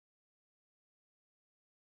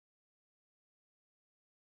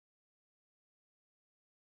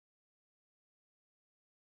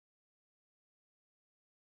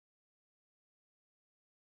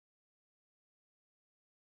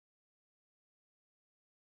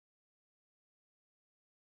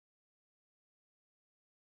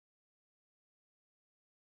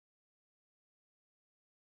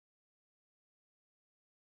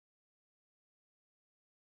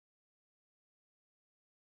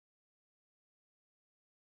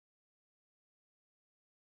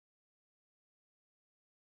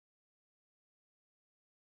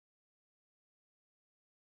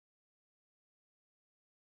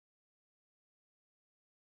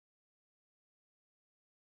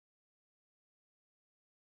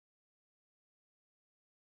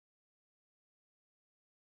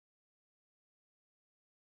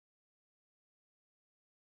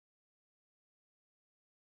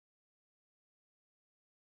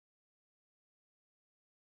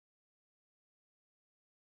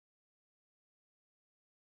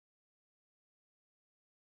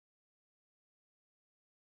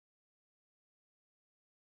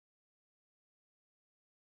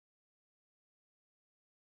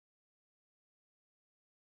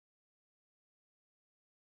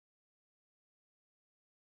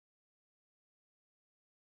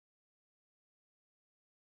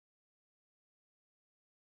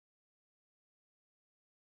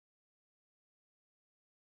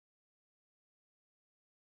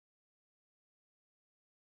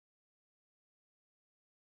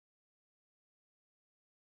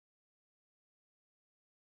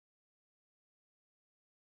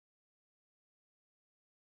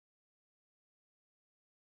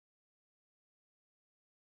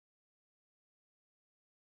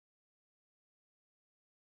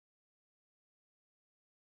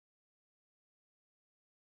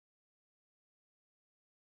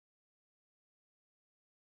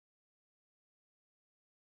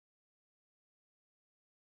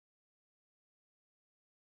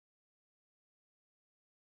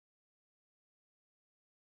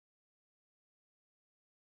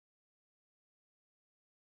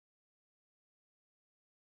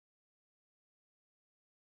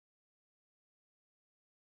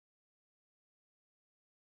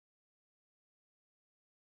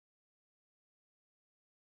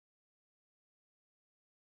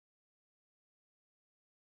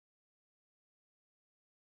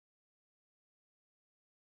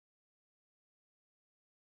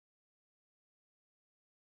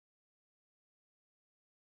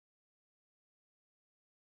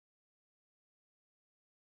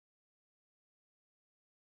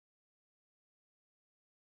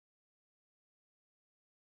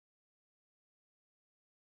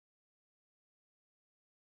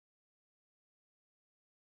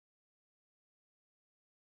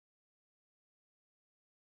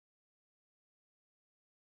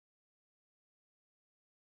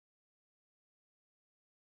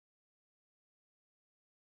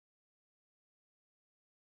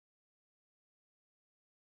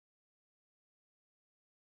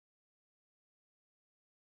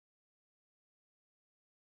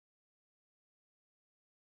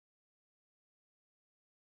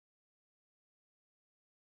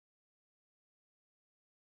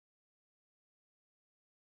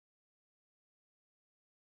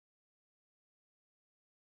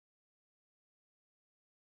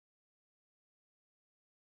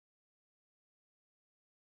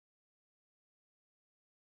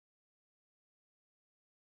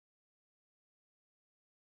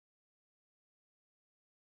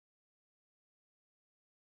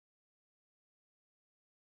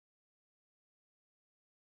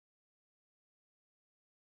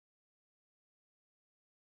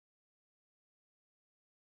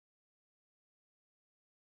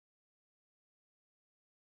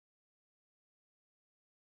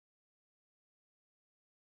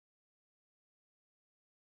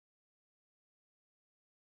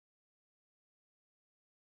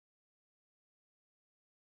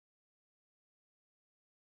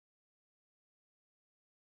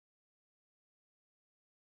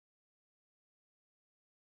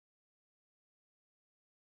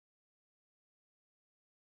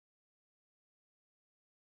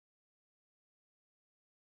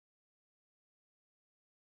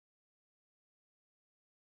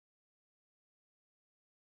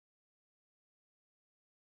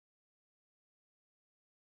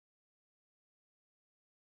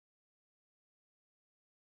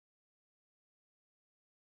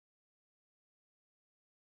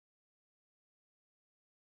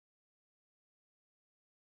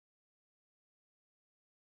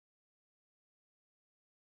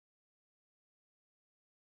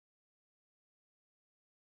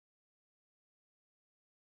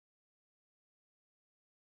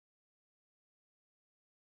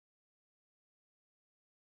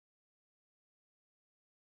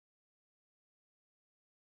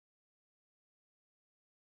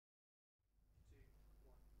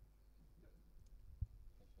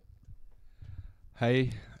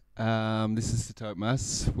Hey, this is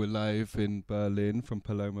Setaoc. We're live in Berlin from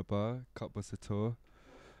Paloma Bar, Cottbusser tour.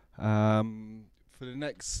 For the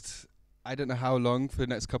next, I don't know how long, for the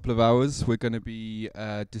next couple of hours, we're going to be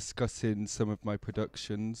discussing some of my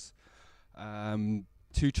productions.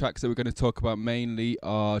 Two tracks that we're going to talk about mainly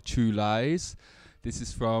are True Lies. This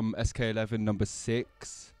is from SK11 number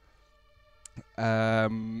 6.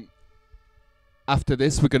 After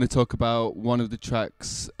this, we're going to talk about one of the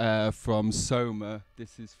tracks from Soma.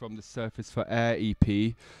 This is from the Surface for Air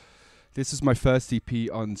EP. This is my first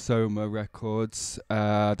EP on Soma Records.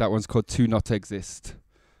 That one's called To Not Exist.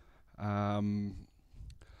 A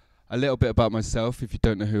little bit about myself, if you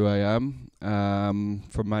don't know who I am.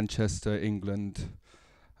 From Manchester, England.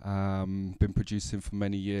 Been producing for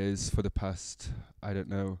many years, for the past, I don't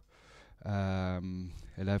know,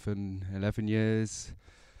 11 years.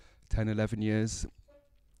 10, 11 years.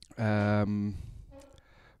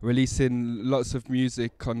 Releasing lots of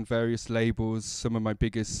music on various labels. Some of my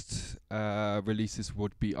biggest releases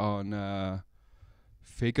would be on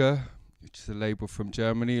Figure, which is a label from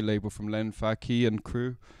Germany, a label from Len Faki and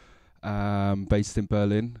crew, based in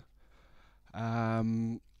Berlin.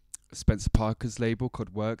 Spencer Parker's label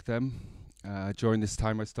called Work Them. During this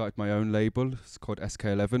time I started my own label. It's called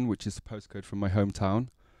SK11, which is the postcode from my hometown.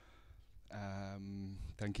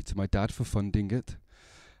 Thank you to my dad for funding it.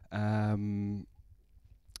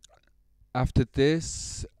 After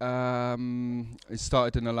this, I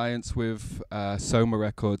started an alliance with Soma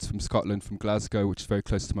Records from Scotland, from Glasgow, which is very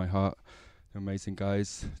close to my heart. They're amazing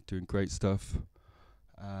guys, doing great stuff.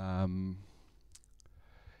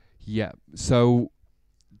 Yeah, so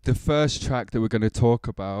the first track that we're going to talk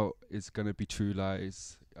about is going to be True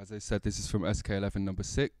Lies. As I said, this is from SK11 number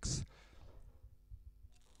 6.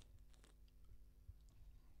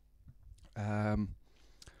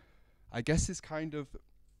 I guess it's kind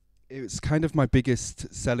of my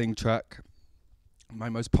biggest selling track, my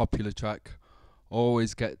most popular track.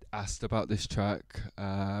 Always get asked about this track,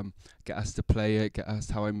 get asked to play it, get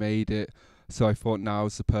asked how I made it. So I thought now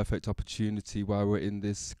is the perfect opportunity while we're in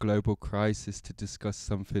this global crisis to discuss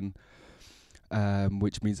something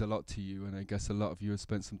which means a lot to you, and I guess a lot of you have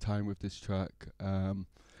spent some time with this track.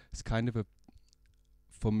 It's kind of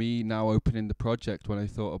for me now opening the project. When I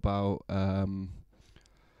thought about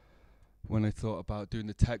doing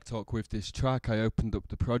the tech talk with this track, I opened up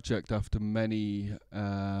the project after many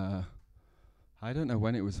I don't know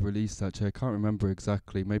when it was released, actually. I can't remember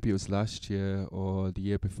exactly. Maybe it was last year or the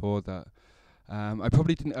year before that. I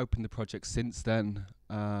probably didn't open the project since then,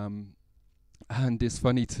 and it's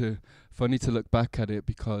funny to look back at it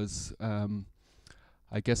because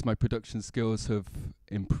I guess my production skills have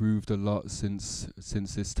improved a lot since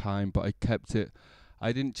this time, but I kept it.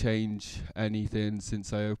 I didn't change anything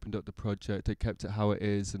since I opened up the project. I kept it how it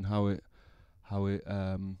is and how it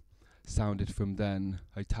sounded from then.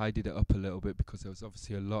 I tidied it up a little bit because there was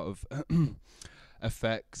obviously a lot of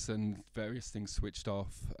effects and various things switched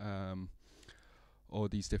off, all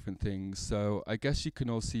these different things. So I guess you can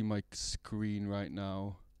all see my screen right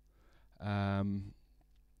now.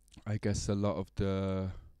 I guess a lot of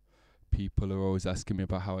the people are always asking me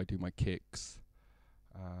about how I do my kicks.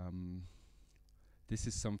 This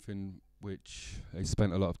is something which I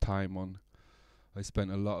spent a lot of time on. I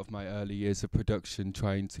spent a lot of my early years of production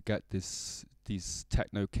trying to get these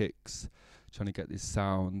techno kicks, trying to get this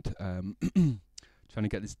sound, trying to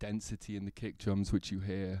get this density in the kick drums which you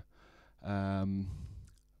hear.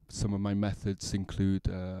 Some of my methods include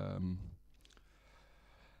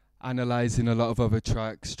analysing a lot of other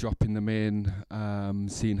tracks, dropping them in,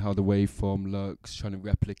 seeing how the waveform looks, trying to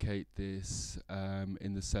replicate this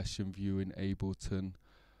in the session view in Ableton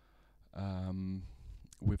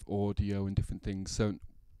with audio and different things. So,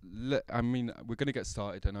 we're going to get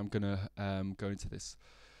started and I'm going to go into this.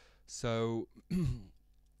 So,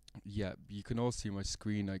 yeah, you can all see my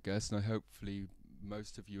screen, I guess, and hopefully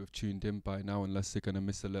most of you have tuned in by now, unless they're going to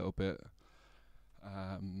miss a little bit.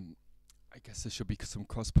 I guess there should be some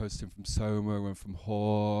cross-posting from Soma and from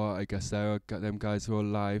Hor. I guess them guys are all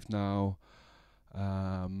live now.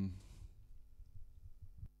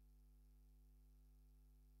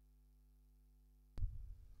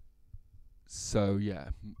 So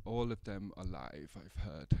yeah, all of them are live, I've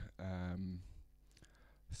heard.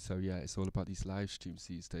 So yeah, it's all about these live streams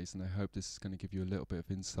these days, and I hope this is going to give you a little bit of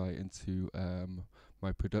insight into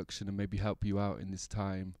my production and maybe help you out in this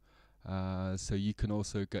time. So you can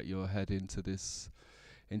also get your head into this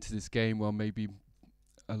game while maybe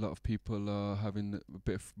a lot of people are having a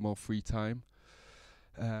bit more free time.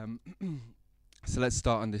 So let's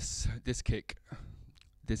start on this kick.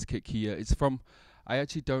 This kick here. It's from. I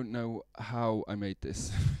actually don't know how I made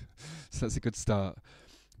this. So that's a good start.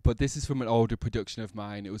 But this is from an older production of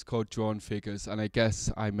mine. It was called Drawn Figures, and I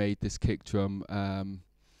guess I made this kick drum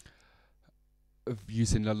of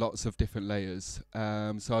using lots of different layers.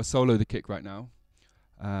 So I'll solo the kick right now.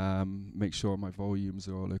 Make sure my volumes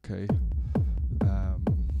are all okay.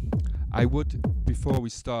 I would, before we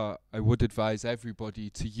start, I would advise everybody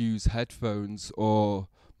to use headphones or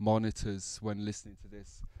monitors when listening to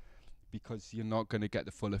this, because you're not going to get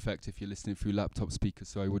the full effect if you're listening through laptop speakers.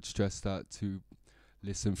 So I would stress that to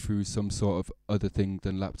listen through some sort of other thing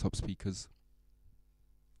than laptop speakers.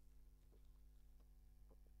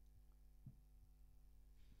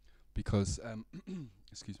 Because,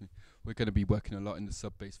 excuse me, we're going to be working a lot in the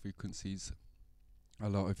sub-bass frequencies, a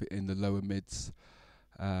lot of it in the lower mids.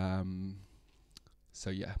 So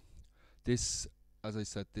yeah, this, as I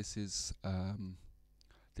said, this is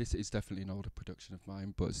definitely an older production of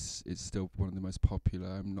mine, but it's still one of the most popular.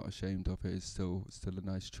 I'm not ashamed of it. It's still a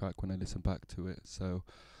nice track when I listen back to it. So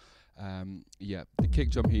yeah, the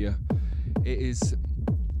kick drum here, it's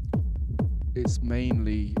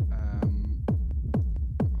mainly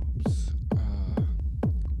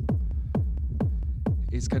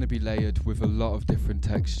it's going to be layered with a lot of different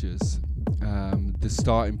textures. The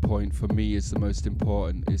starting point for me is the most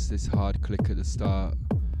important, is this hard click at the start.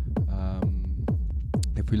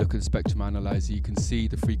 If we look at the spectrum analyzer, you can see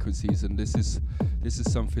the frequencies, and this is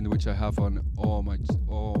something which I have on almost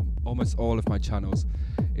all of my channels.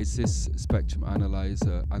 It's this spectrum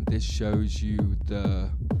analyzer, and this shows you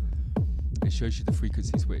the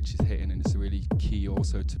frequencies which is hitting, and it's really key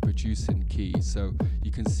also to producing keys. So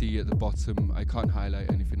you can see at the bottom, I can't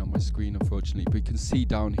highlight anything on my screen unfortunately, but you can see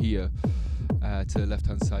down here to the left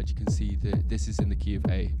hand side, you can see that this is in the key of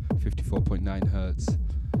A, 54.9 hertz.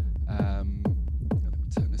 Let me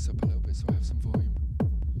turn this up a little bit so I have some volume.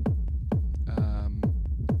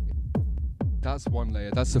 That's one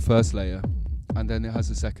layer, that's the first layer, and then it has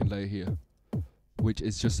a second layer here, which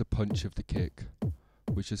is just a punch of the kick,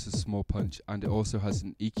 which is a small punch, and it also has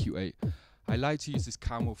an EQ8. I like to use this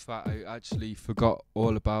Camel Fat. I actually forgot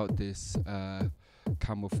all about this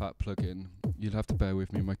Camel Fat plugin. You'll have to bear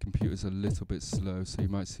with me, my computer's a little bit slow, so you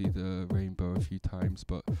might see the rainbow a few times,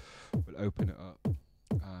 but we'll open it up.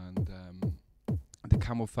 And the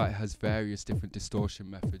Camel Fat has various different distortion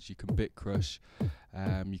methods. You can bit crush,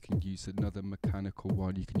 you can use another mechanical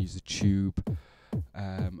one, you can use a tube.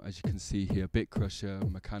 As you can see here, bit crusher,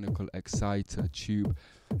 mechanical exciter, tube.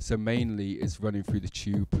 So mainly it's running through the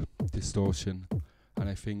tube distortion, and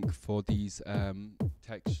I think for these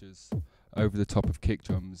textures over the top of kick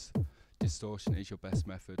drums, distortion is your best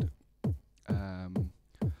method.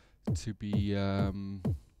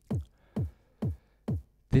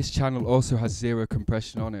 This channel also has zero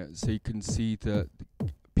compression on it, so you can see that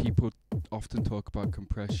people often talk about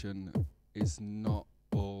compression. It's not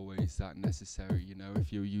always that necessary, you know.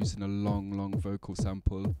 If you're using a long vocal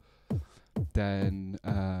sample, then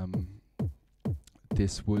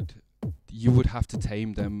you would have to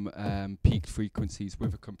tame them peak frequencies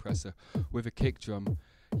with a compressor. With a kick drum,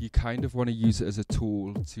 you kind of want to use it as a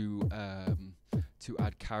tool to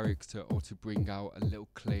add character, or to bring out a little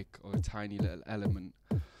click or a tiny little element.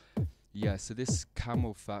 Yeah, so this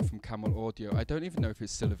Camel Fat from Camel Audio, I don't even know if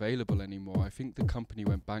it's still available anymore. I think the company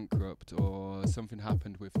went bankrupt or something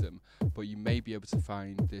happened with them, but you may be able to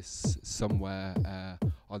find this somewhere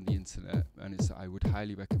on the internet, and I would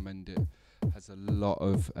highly recommend it. It has a lot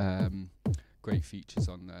of great features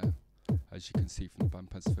on there, as you can see, from the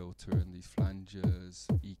bandpass filter and these flangers,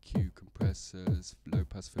 EQ compressors, low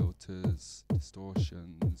pass filters,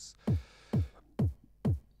 distortions.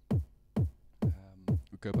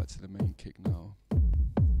 Go back to the main kick now.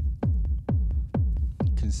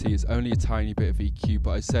 You can see it's only a tiny bit of EQ,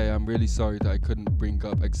 but I say I'm really sorry that I couldn't bring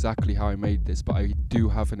up exactly how I made this, but I do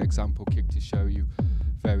have an example kick to show you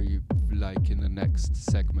in the next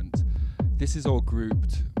segment. This is all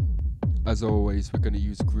grouped. As always, we're going to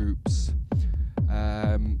use groups.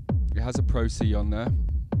 It has a Pro C on there.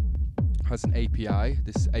 Has an API.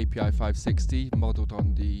 This API 560, modeled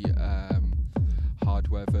on the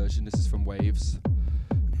hardware version. This is from Waves.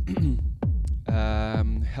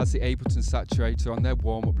 Has the Ableton saturator on there,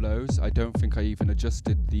 warm-up lows. I don't think I even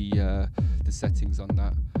adjusted the settings on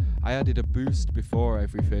that. I added a boost before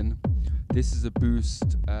everything. This is a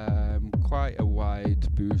boost, quite a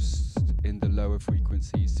wide boost in the lower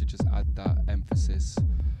frequencies to just add that emphasis.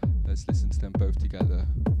 Let's listen to them both together.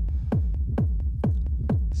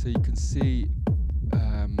 So you can see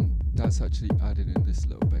that's actually added in this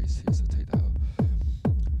little bass here, so take that out.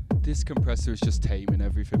 This compressor is just taming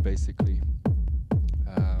everything basically.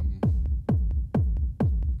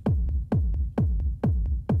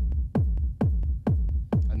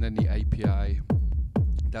 And then API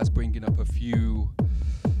that's bringing up a few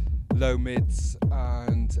low mids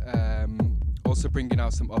and also bringing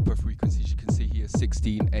out some upper frequencies. You can see here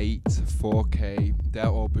 16.8, 4K, they're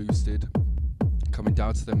all boosted. Coming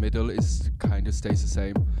down to the middle, it kind of stays the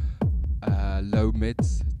same. Low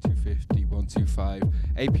mids, 250, 125.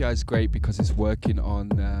 API is great because it's working on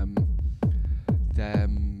them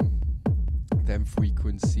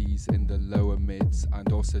frequencies in the lower mids,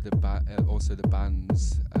 and also the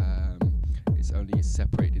bands. It's only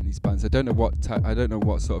separating these bands. I don't know what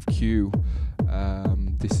sort of Q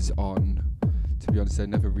this is on. To be honest, I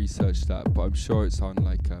never researched that, but I'm sure it's on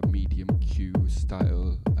like a medium Q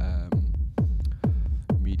style,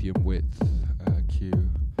 medium width Q.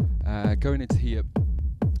 Going into here,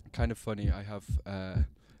 kind of funny. I have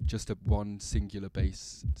just a one singular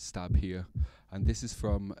bass stab here, and this is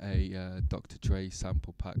from a Dr. Dre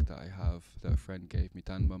sample pack that I have that a friend gave me,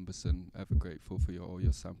 Dan Mumberson. Ever grateful for all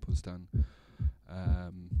your samples, Dan.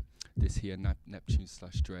 This here,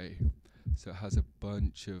 Neptune/Dre. So it has a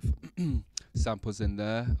bunch of samples in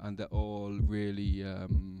there, and they're all really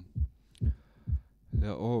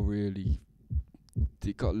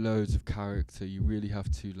they got loads of character. You really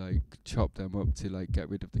have to like chop them up to like get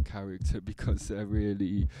rid of the character, because they're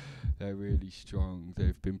really strong.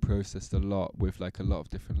 They've been processed a lot with like a lot of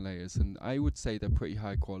different layers, and I would say they're pretty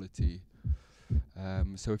high quality.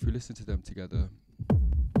 So if we listen to them together,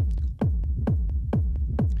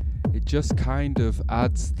 it just kind of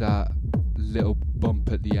adds that little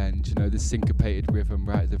bump at the end, you know, this syncopated rhythm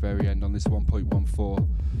right at the very end on this 1.14.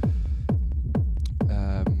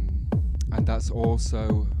 And that's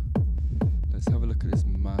also, let's have a look at this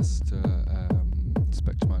master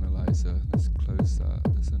spectrum analyzer. Let's close that,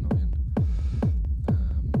 that's annoying.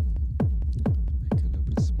 Make it a little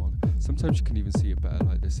bit smaller. Sometimes you can even see it better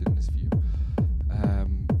like this in this view.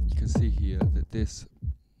 You can see here that this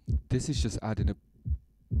is just adding a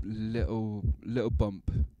little bump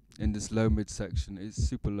in this low mid section. It's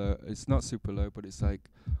super low. It's not super low, but it's like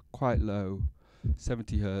quite low,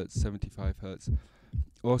 70 hertz, 75 hertz.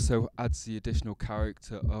 Also adds the additional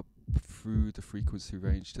character up through the frequency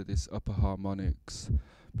range to this upper harmonics,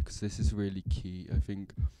 because this is really key. I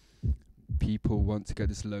think people want to get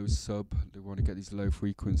this low sub, they want to get these low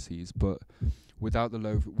frequencies, but without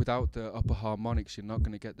the upper harmonics, you're not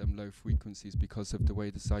going to get them low frequencies because of the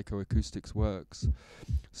way the psychoacoustics works.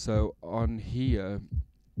 So on here,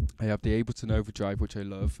 I have the Ableton Overdrive, which I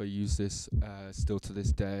love. I use this still to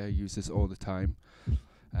this day. I use this all the time.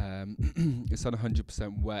 It's on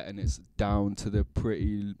 100% wet, and it's down to the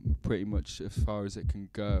pretty much as far as it can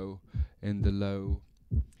go in the low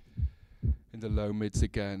mids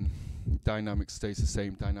again. Dynamics stays the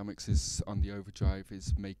same. Dynamics is on the overdrive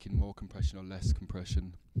is making more compression or less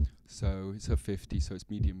compression. So it's at 50, so it's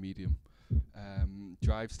medium.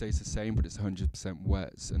 Drive stays the same, but it's 100%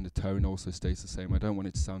 wet, and the tone also stays the same. I don't want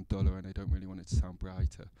it to sound duller, and I don't really want it to sound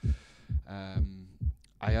brighter.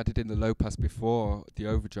 I added in the low pass before the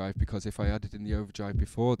overdrive, because if I added in the overdrive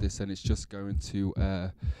before this, then it's just going to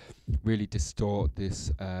really distort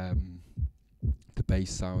this the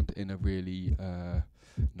bass sound in a really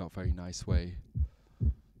not very nice way.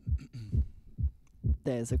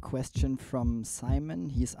 There's a question from Simon.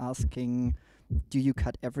 He's asking, do you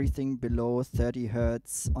cut everything below 30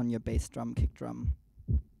 hertz on your bass drum, kick drum?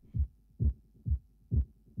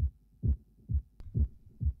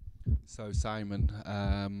 So Simon,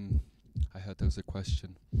 I heard there was a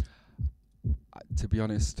question. To be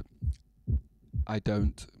honest, I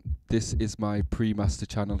don't. This is my pre-master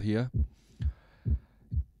channel here.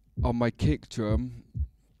 On my kick drum,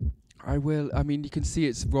 I mean, you can see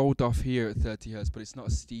it's rolled off here at 30 hertz, but it's not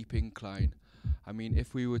a steep incline. I mean,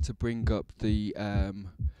 if we were to bring up the,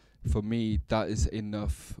 for me, that is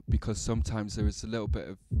enough, because sometimes there's a little bit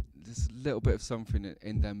of something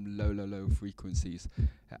in them low frequencies.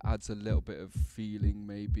 It adds a little bit of feeling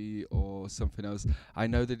maybe, or something else. I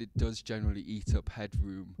know that it does generally eat up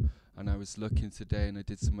headroom, and I was looking today and I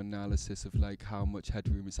did some analysis of like how much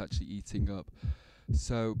headroom it's actually eating up.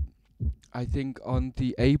 So I think on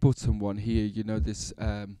the Ableton one here, you know, this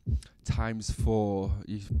 ×4,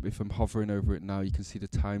 if I'm hovering over it now, you can see the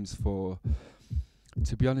 ×4.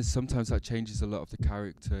 To be honest, sometimes that changes a lot of the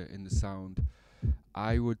character in the sound.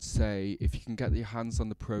 I would say if you can get your hands on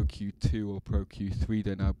the Pro Q2 or Pro Q3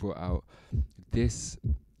 they're now brought out, this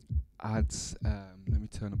adds, let me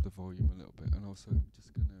turn up the volume a little bit, and also I'm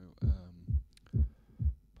just going to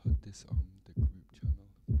put this on the group channel.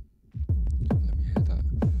 Let me hear that.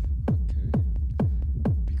 Okay.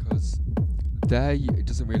 Because there it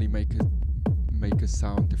doesn't really make a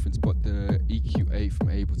sound difference, but the EQ8 from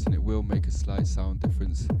Ableton, it will make a slight sound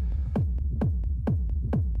difference.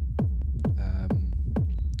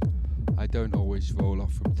 don't always roll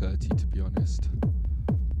off from 30, to be honest.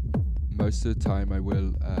 Most of the time I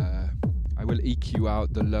will EQ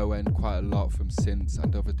out the low end quite a lot from synths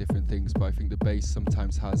and other different things, but I think the bass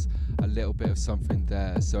sometimes has a little bit of something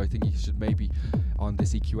there. So I think you should maybe, on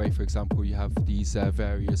this EQA for example, you have these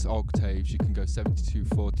various octaves. You can go 72,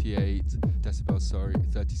 48 decibels,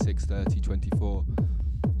 36, 30, 24.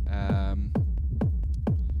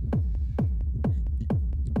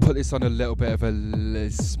 Put this on a little bit of a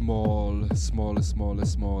smaller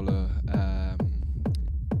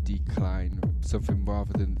decline, something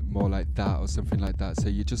rather than more like that or something like that. So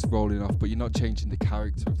you're just rolling off, but you're not changing the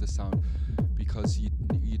character of the sound, because you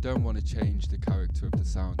don't want to change the character of the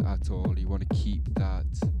sound at all. You want to keep that.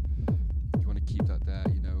 You want to keep that there.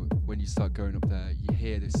 You know, when you start going up there, you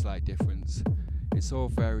hear this slight difference. It's all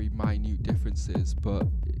very minute differences, but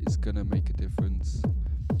it's gonna make a difference.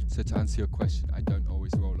 So to answer your question, I don't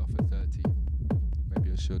always roll off at 30.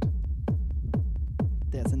 Maybe I should.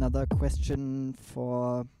 There's another question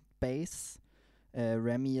for bass.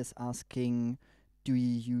 Remy is asking, do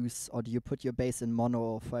you use or do you put your bass in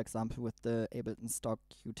mono, for example, with the Ableton Stock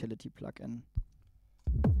utility plugin?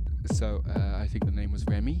 So I think the name was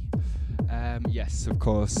Remy. Yes, of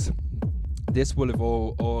course. This will have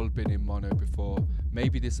all been in mono before.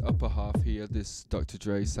 Maybe this upper half here, this Dr.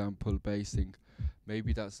 Dre sample bassing,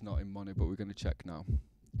 maybe that's not in mono, but we're going to check now,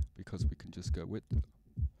 because we can just go with.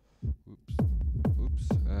 Oops.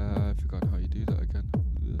 I forgot how you do that again.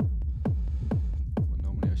 Well,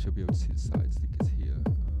 normally I should be able to see the sides. I think it's here.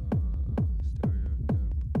 Stereo,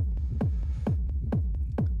 nope.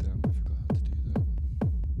 Damn, I forgot how to do that.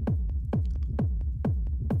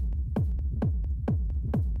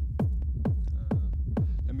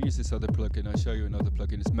 Let me use this other plugin. I'll show you another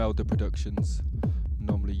plugin. It's Melder Productions. I'm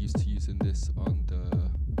normally used to using this on the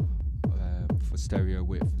for stereo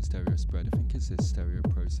width and stereo spread. I think it's this stereo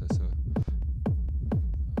processor.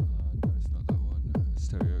 No, it's not that one.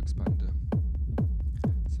 Stereo expander.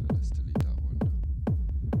 So let's delete that one.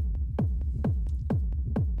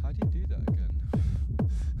 How do you do that again?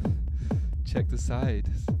 Check the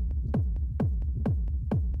sides.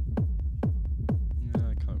 Yeah,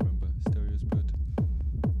 I can't remember. Stereo spread.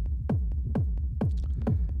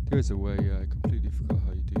 There is a way. I completely forgot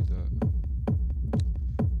how you do that.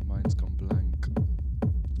 Mine's gone blank.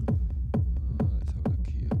 Let's have a look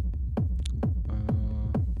here.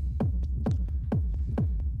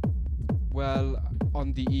 Well,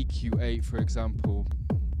 on the EQ8, for example,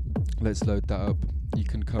 let's load that up. You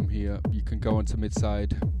can come here, you can go onto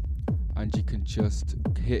mid-side, and you can just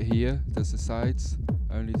hit here. There's the sides,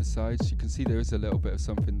 only the sides. You can see there is a little bit of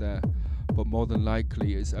something there, but more than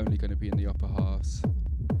likely it's only going to be in the upper halves.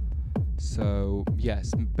 So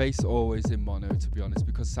yes, bass always in mono, to be honest,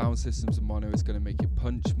 because sound systems in mono is going to make it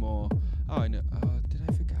punch more. Oh, I know. Did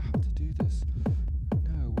I forget how to do this?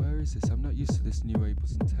 No, where is this? I'm not used to this new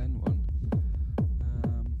Ableton 10 one.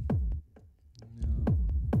 No,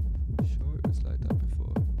 I'm sure it was like that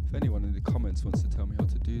before. If anyone in the comments wants to tell me how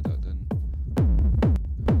to do that, then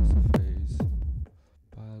there's the phase,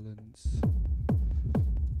 balance.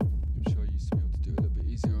 I'm sure I used to be able to do it a little bit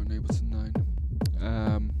easier on Ableton 9.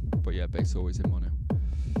 But yeah, bass always in mono.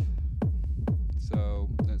 So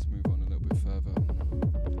let's move on a little bit further.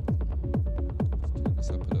 Let's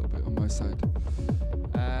turn this up a little bit on my side.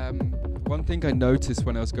 One thing I noticed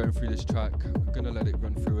when I was going through this track, I'm going to let it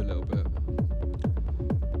run through a little bit.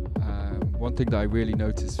 One thing that I really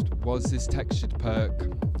noticed was this textured perk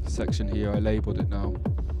section here. I labeled it now.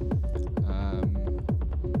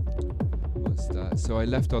 What's that? So I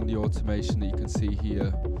left on the automation that you can see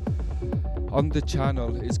here. On the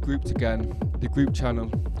channel, it's grouped again. The group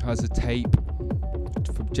channel has a tape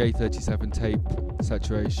from J37 tape,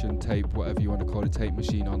 saturation tape, whatever you want to call it, tape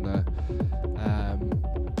machine on there.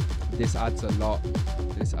 This adds a lot.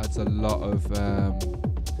 This adds a lot of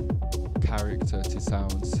character to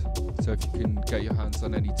sounds. So if you can get your hands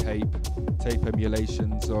on any tape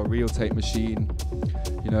emulations or real tape machine,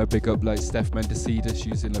 you know, big up like Steph Mendecidas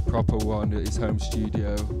using a proper one at his home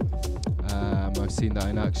studio. I've seen that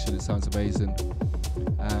in action, it sounds amazing.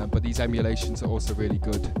 But these emulations are also really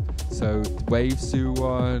good. So Wavesu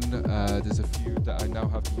one, there's a few that I now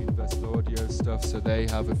have the Universal Audio stuff, so they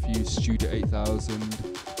have a few Studio 8000.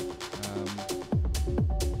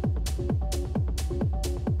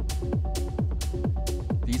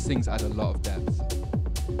 These things add a lot of depth.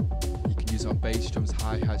 You can use it on bass drums,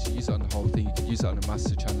 hi-hats, you use it on the whole thing. You can use it on a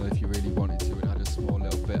master channel if you really wanted to and add a small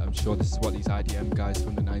little bit. I'm sure this is what these IDM guys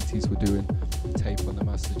from the 90s were doing. Tape on the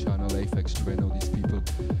master channel, Aphex Twin, all these people.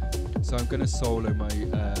 So I'm going to solo my,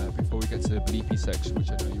 before we get to the bleepy section, which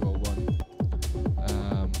I know you all want,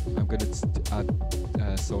 I'm going to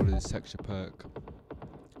add solo this texture perk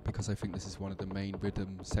because I think this is one of the main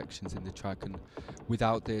rhythm sections in the track, and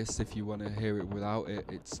without this, if you want to hear it without it,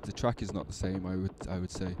 the track is not the same, I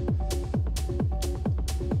would say.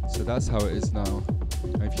 So that's how it is now.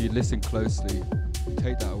 And if you listen closely,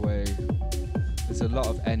 take that away, there's a lot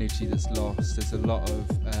of energy that's lost. There's a lot of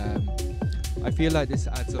I feel like this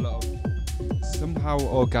adds a lot of somehow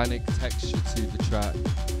organic texture to the track.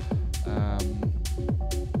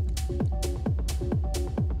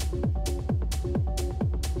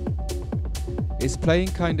 It's playing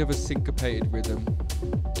kind of a syncopated rhythm.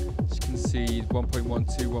 As you can see, 1.12,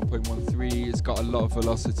 1.13, it's got a lot of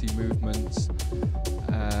velocity movements.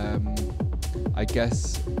 I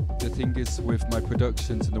guess the thing is with my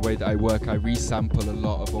productions and the way that I work, I resample a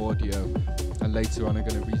lot of audio, and later on I'm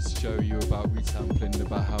going to show you about resampling,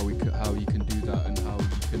 about how you can do that and how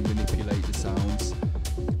you can manipulate the sounds.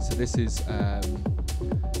 So this is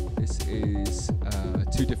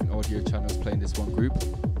 2 different audio channels playing this one group.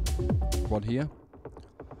 One here,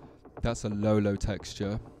 that's a low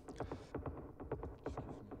texture.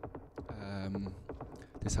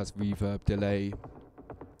 This has reverb, delay.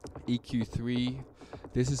 EQ3,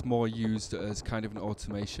 this is more used as kind of an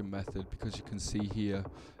automation method, because you can see here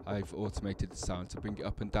I've automated the sound to bring it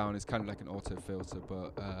up and down. It's kind of like an auto filter,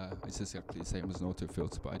 but it's exactly the same as an auto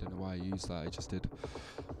filter, but I don't know why I used that, I just did.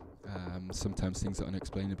 Sometimes things are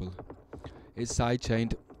unexplainable. It's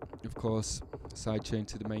sidechained, of course, sidechained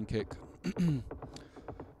to the main kick.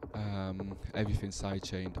 Everything's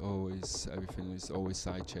sidechained, always. Everything is always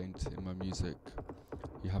sidechained in my music.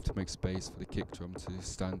 You have to make space for the kick drum to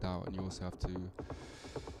stand out, and you also have to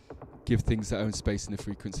give things their own space in the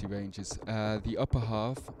frequency ranges. The upper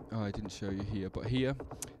half, I didn't show you here, but here,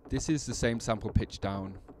 this is the same sample pitch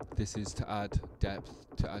down. This is to add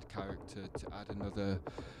depth, to add character, to add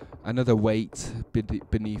another weight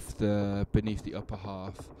beneath the upper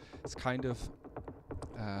half. It's kind of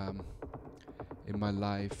in my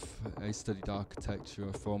life, I studied architecture,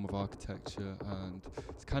 a form of architecture, and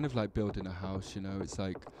it's kind of like building a house, you know. It's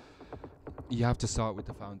like you have to start with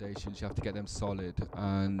the foundations, you have to get them solid,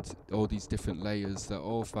 and all these different layers, they're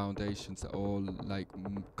all foundations, they're all like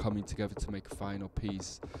coming together to make a final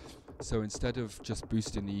piece. So instead of just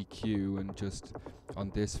boosting the EQ and just on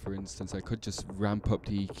this, for instance, I could just ramp up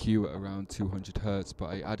the EQ at around 200 hertz, but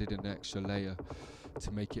I added an extra layer to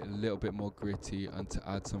make it a little bit more gritty and to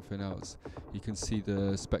add something else. You can see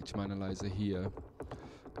the spectrum analyzer here.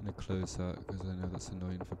 I'm going to close that because I know that's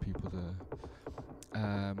annoying for people there.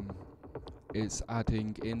 It's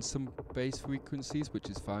adding in some bass frequencies, which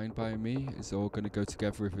is fine by me. It's all going to go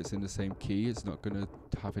together if it's in the same key. It's not going to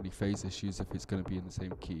have any phase issues if it's going to be in the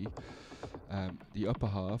same key. The upper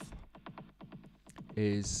half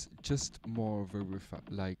is just more of a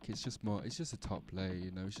it's just a top layer,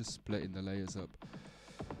 you know. It's just splitting the layers up,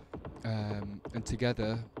 and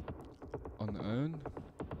together on their own,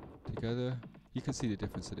 you can see the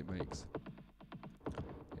difference that it makes.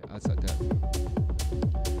 It adds that depth.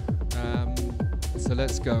 So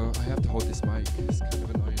let's go. I have to hold this mic, it's kind of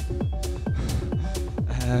annoying.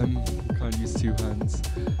 Can't use 2 hands.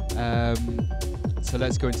 So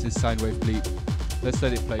let's go into this sine wave bleep. Let's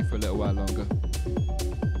let it play for a little while longer.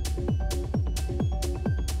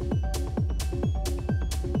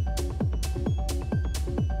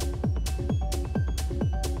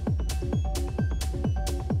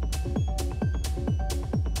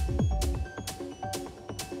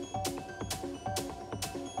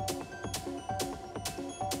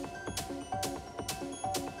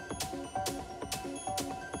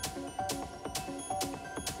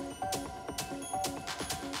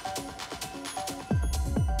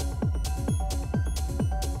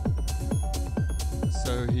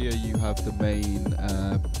 So here you have the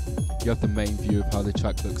main view of how the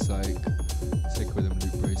track looks like. Take away them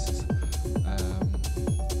loop braces.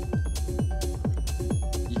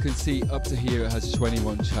 You can see up to here it has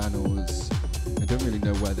 21 channels. I don't really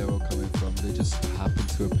know where they're all coming from. They just happen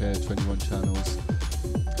to appear 21 channels.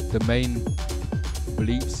 The main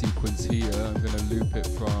bleep sequence here, I'm going to loop it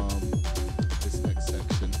from this next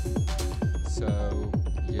section. So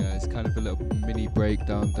yeah, it's kind of a little mini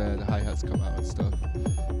breakdown there. The hi-hats come out and stuff.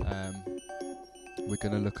 We're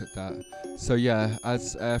going to look at that. So yeah,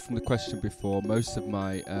 as from the question before, most of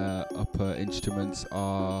my upper instruments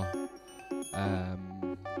are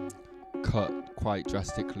cut quite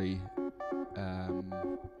drastically.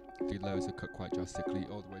 The lows are cut quite drastically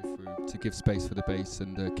all the way through to give space for the bass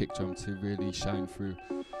and the kick drum to really shine through.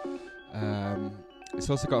 It's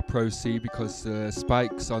also got a Pro C because the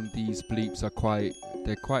spikes on these bleeps are quite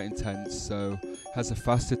intense, so it has a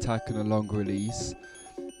fast attack and a long release.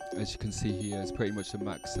 as you can see here, is pretty much the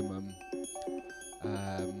maximum.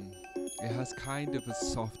 It has kind of a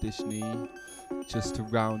softish knee, just to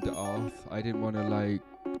round it off. I didn't want to like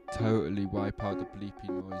totally wipe out the bleepy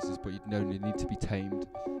noises, but you'd know they need to be tamed.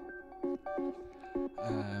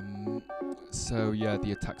 So yeah,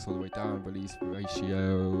 the attack's all the way down, release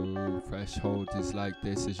ratio, threshold is like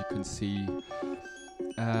this, as you can see.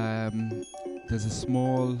 There's a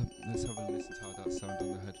small, let's have a listen to how that sounds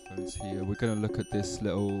on the headphones here. We're going to look at this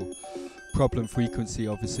little problem frequency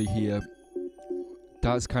obviously here.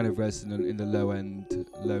 That's kind of resonant in the low end,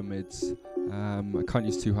 low mids. I can't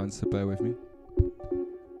use two hands, so bear with me.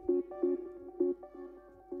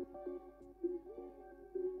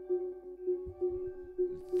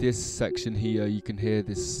 This section here, you can hear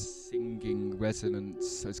this singing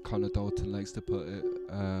resonance, as Connor Dalton likes to put it,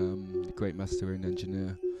 the great mastering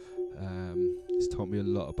engineer. He's taught me a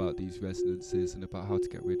lot about these resonances and about how to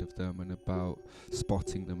get rid of them and about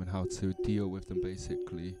spotting them and how to deal with them,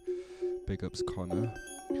 basically. Big ups, Connor.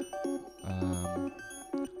 So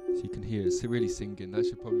you can hear it's really singing. That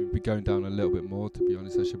should probably be going down a little bit more, to be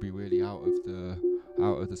honest. That should be really out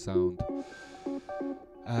of the sound.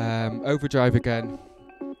 Overdrive again.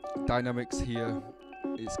 Dynamics here.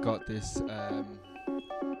 It's got this.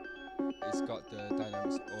 It's got the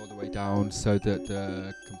dynamics all the way down, so that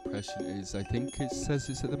the compression is. I think it says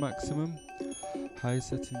it's at the maximum. High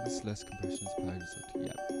settings, less compression is applied.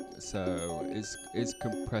 Yeah. So it's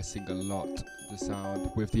compressing a lot the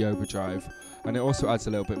sound with the overdrive, and it also adds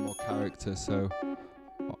a little bit more character. So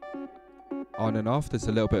on and off, there's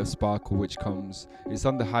a little bit of sparkle which comes. It's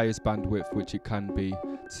on the highest bandwidth which it can be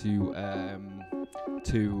to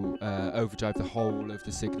overdrive the whole of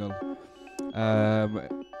the signal.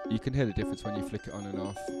 You can hear the difference when you flick it on and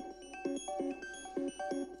off.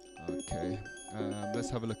 Okay, let's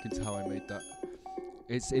have a look into how I made that.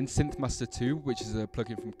 It's in SynthMaster 2, which is a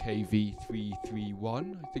plugin from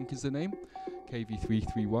KV331, I think is the name.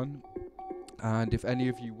 KV331. And if any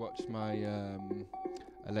of you watched my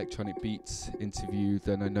Electronic Beats interview,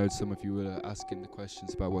 then I know some of you were asking the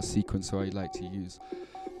questions about what sequencer I like to use.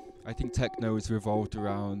 I think techno is revolved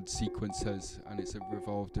around sequencers, and it's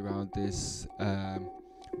revolved around this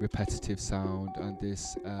repetitive sound and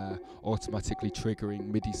this automatically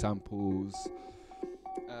triggering MIDI samples.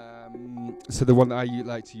 So the one that I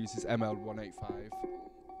like to use is ML185.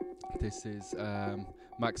 This is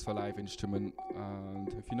Max for Live instrument,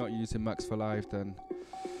 and if you're not using Max for Live, then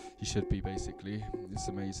you should be, basically. It's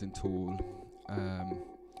an amazing tool.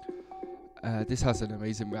 This has an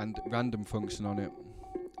amazing random function on it,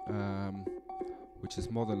 which is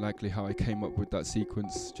more than likely how I came up with that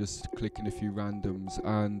sequence, just clicking a few randoms,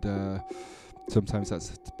 and sometimes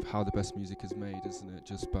that's how the best music is made, isn't it?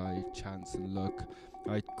 Just by chance and luck.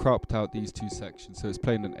 I cropped out these two sections, so it's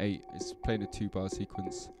playing an 8, it's playing a 2-bar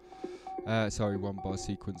sequence. Sorry, 1-bar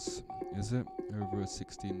sequence, is it? Over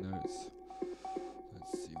 16 notes.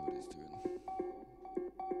 Let's see what it's doing.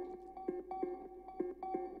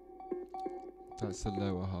 That's the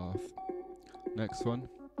lower half. Next one.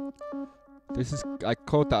 This is, I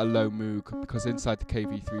called that a low moog because inside the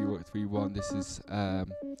KV331, this is the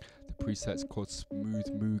preset's called Smooth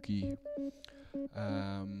Moogie.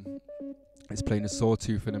 It's playing a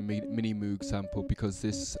sawtooth and a mini moog sample because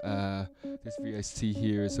this this VST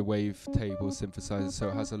here is a wavetable synthesizer, so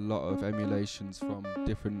it has a lot of emulations from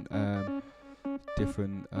different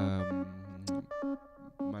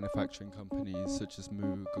manufacturing companies such as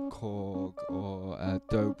Moog or Korg or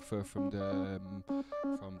Dope from the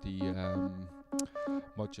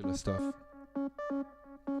modular stuff.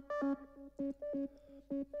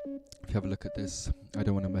 If you have a look at this, I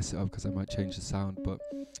don't want to mess it up because I might change the sound, but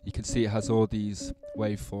you can see it has all these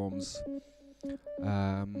waveforms.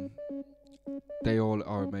 They all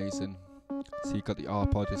are amazing. So you got the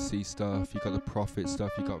ARP Odyssey stuff, you got the Prophet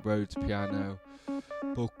stuff, you got Rhodes Piano,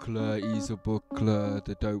 Buckler, Easel Buckler,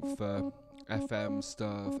 the Dope for FM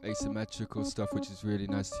stuff, asymmetrical stuff, which is really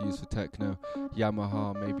nice to use for techno,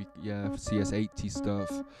 Yamaha, maybe, yeah, CS80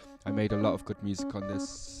 stuff. I made a lot of good music on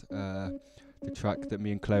this. The track that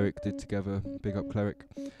me and Cleric did together, big up Cleric,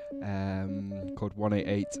 called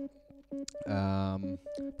 188.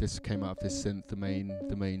 This came out of this synth. The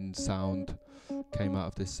main sound came out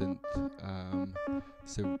of this synth.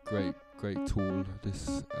 It's a great tool.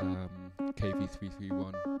 This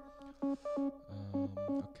KV331.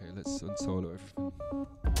 Okay, let's unsolo everything.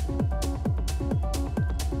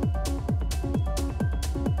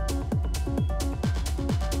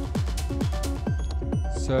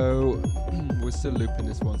 So we're still looping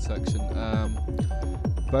this one section.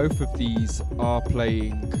 Both of these are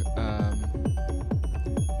playing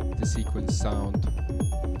the sequence sound.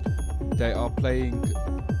 They are playing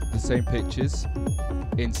the same pitches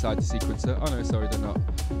inside the sequencer. Oh no, sorry, they're not.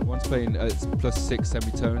 One's playing it's +6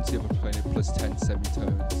 semitones, the other's playing at +10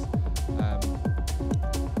 semitones.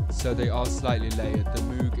 So they are slightly layered. The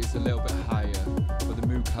Moog is a little bit higher, but the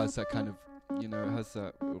Moog has that kind of, you know, it has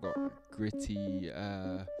that gritty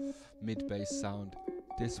mid-bass sound.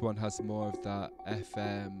 This one has more of that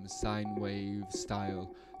FM sine wave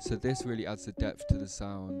style. So this really adds the depth to the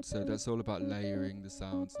sound. So that's all about layering the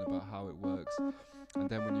sounds and about how it works. And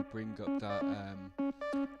then when you bring up that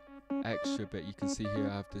extra bit, you can see here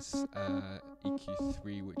I have this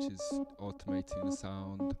EQ3, which is automating the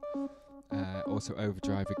sound. Also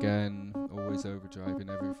overdrive again, always overdriving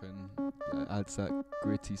everything. Adds that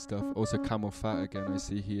gritty stuff. Also camel fat again, I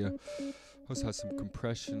see here. Also has some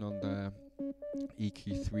compression on there.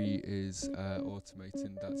 EQ3 is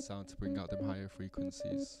automating that sound to bring out them higher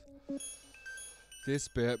frequencies. This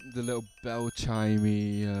bit, the little bell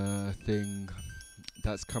chimey thing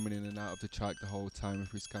that's coming in and out of the track the whole time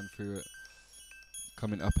if we scan through it,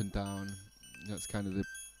 coming up and down, that's kind of the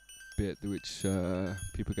bit which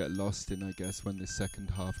people get lost in, I guess, when this second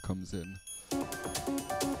half comes in.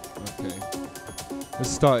 Okay, let's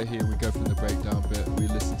start here and we go from the breakdown bit. We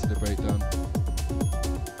listen to the breakdown.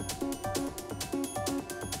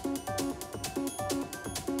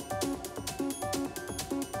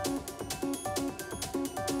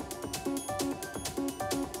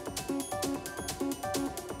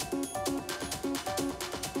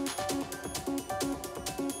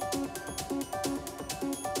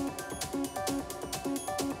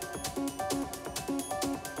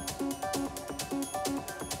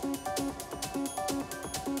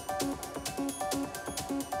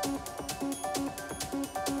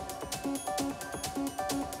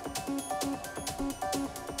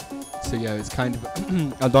 So yeah, it's kind of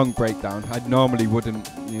a long breakdown. I normally wouldn't,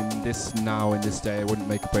 in this day, I wouldn't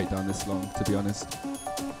make a breakdown this long, to be honest.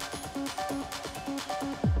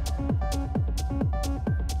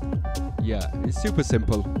 Yeah, it's super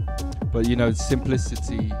simple, but you know,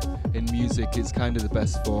 simplicity in music is kind of the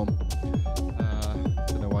best form.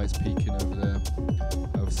 Don't know why it's peaking over there.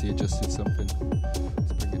 I obviously adjusted something.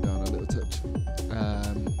 Let's bring it down a little touch.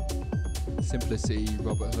 Simplicity,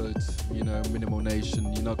 Robert Hood, you know, Minimal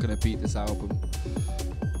Nation. You're not going to beat this album.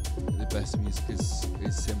 The best music is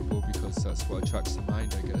simple because that's what attracts the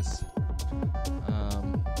mind, I guess.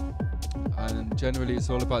 And generally, it's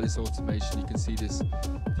all about this automation. You can see this.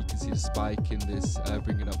 You can see the spike in this,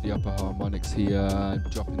 bringing up the upper harmonics here, and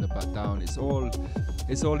dropping the back down. It's all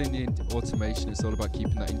in the automation. It's all about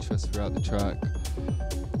keeping that interest throughout the track.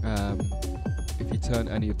 If you turn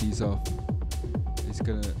any of these off,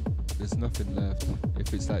 there's nothing left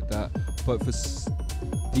if it's like that. But for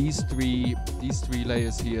these three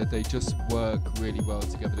layers here, they just work really well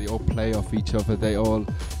together. They all play off each other. They're all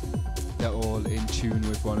in tune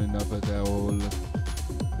with one another. They're all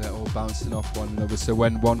bouncing off one another. So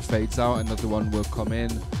when one fades out, another one will come in.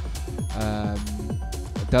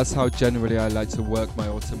 That's how generally I like to work my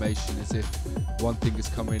automation, as if one thing is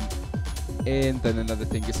coming in, then another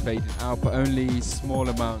thing is fading out, but only small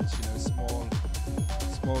amounts, you know, small.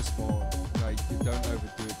 Like, you don't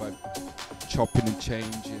overdo it by chopping and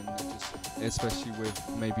changing, especially with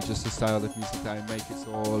maybe just the style of music that I make. It's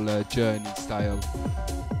all journey style.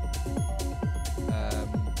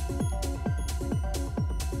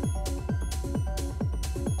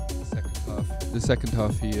 The second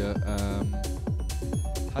half here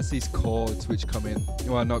has these chords which come in.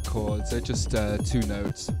 Well, not chords, they're just 2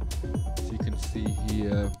 notes. So you can see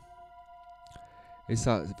here, it's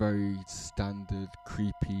that very standard,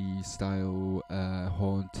 creepy style,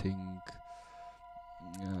 haunting.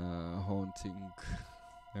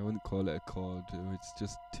 I wouldn't call it a chord. It's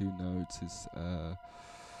just 2 notes. It's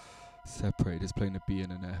separated. It's playing a B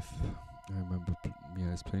and an F. I remember.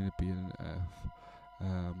 It's playing a B and an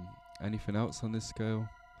F. Anything else on this scale?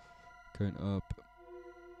 Going up.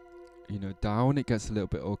 You know, down it gets a little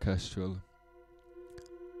bit orchestral.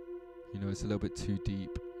 You know, it's a little bit too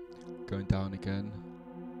deep. Going down again.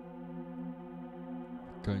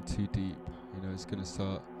 Going too deep. You know, it's gonna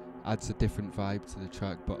start, adds a different vibe to the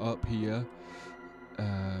track. But up here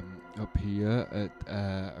at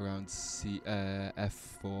around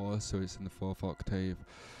F4, so it's in the 4th octave.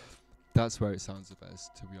 That's where it sounds the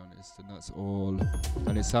best, to be honest, and that's all.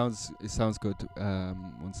 And it sounds good.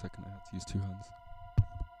 1 second, I have to use 2 hands.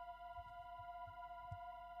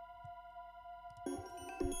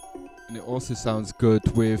 And it also sounds good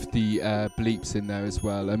with the bleeps in there as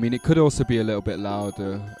well. I mean, it could also be a little bit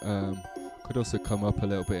louder, Could also come up a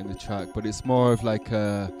little bit in the track, but it's more of like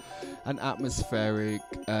an atmospheric,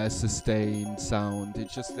 sustained sound.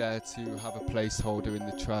 It's just there to have a placeholder in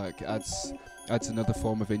the track. Adds another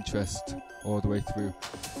form of interest all the way through.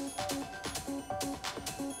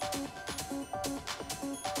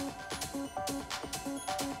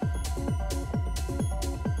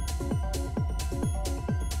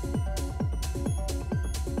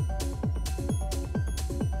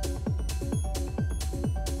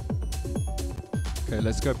 Okay,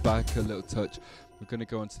 let's go back a little touch. We're going to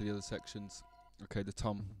go on to the other sections. Okay, the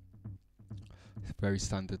tom. Very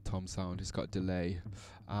standard tom sound. It's got a delay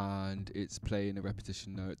and it's playing a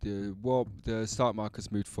repetition note. The start markers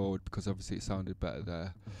moved forward because obviously it sounded better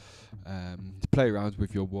there. To play around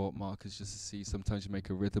with your warp markers just to see, sometimes you make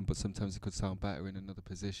a rhythm, but sometimes it could sound better in another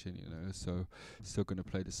position, you know, so still going to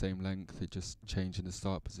play the same length, it just changing the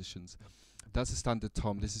start positions. That's a standard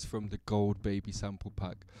tom. This is from the Gold Baby sample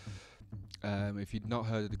pack. If you'd not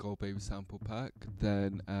heard of the Gold Baby sample pack,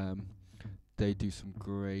 then they do some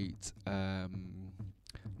great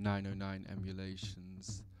 909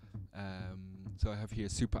 emulations. So I have here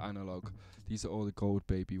Super Analog. These are all the Gold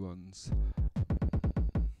Baby ones.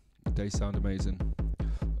 They sound amazing.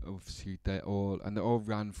 Obviously they're all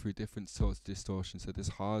ran through different sorts of distortion. So there's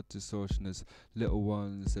hard distortion, there's little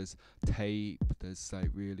ones, there's tape, there's like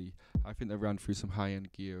really, I think they ran through some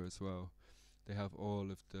high-end gear as well. They have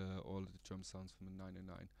all of the drum sounds from the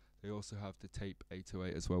 909. They also have the tape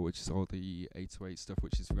 808 as well, which is all the 808 stuff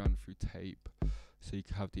which is ran through tape. So you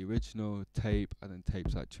can have the original tape and then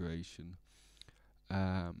tape saturation.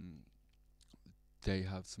 They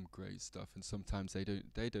have some great stuff, and sometimes they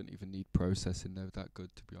don't even need processing. They're that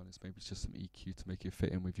good, to be honest. Maybe it's just some EQ to make it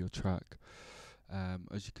fit in with your track.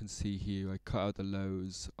 As you can see here, I cut out the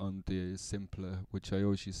lows on the simpler, which I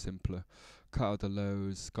always use simpler. Cut out the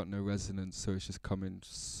lows, got no resonance, so it's just coming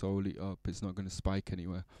solely up. It's not going to spike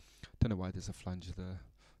anywhere. Don't know why there's a flanger there.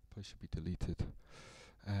 Probably should be deleted.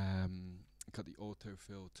 Got the auto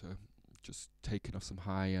filter, just taking off some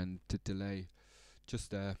high end to delay,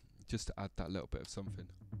 just there, just to add that little bit of something.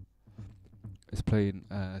 It's playing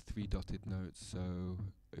 3 dotted notes, so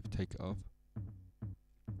if you take it off,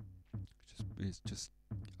 it just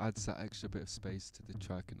adds that extra bit of space to the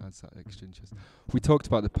track and adds that extra interest. We talked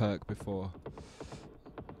about the perk before.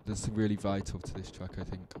 That's really vital to this track, I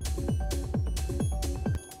think.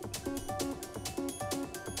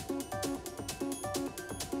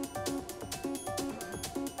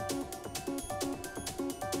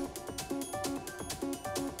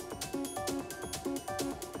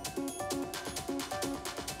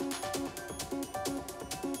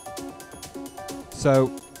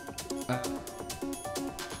 So,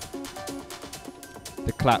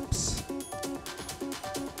 the claps.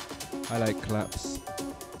 I like claps.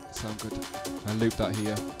 They sound good. I loop that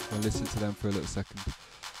here. I'll listen to them for a little second.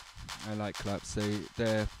 I like claps.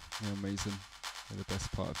 They're amazing. They're the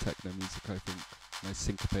best part of techno music, I think. Nice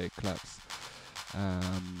syncopated claps.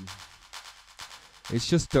 It's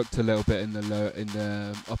just ducked a little bit in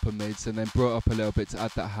the upper mids, and then brought up a little bit to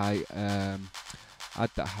add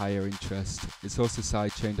that higher interest. It's also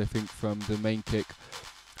sidechained, I think, from the main kick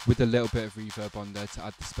with a little bit of reverb on there to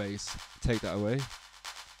add the space. Take that away,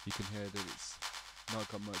 you can hear that it's not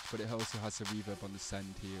got much, but it also has a reverb on the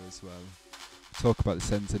send here as well. We'll talk about the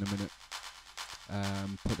sends in a minute.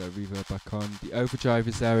 Put that reverb back on. The overdrive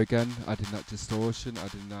is there again, adding that distortion,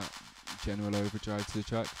 adding that general overdrive to the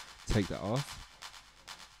track. Take that off.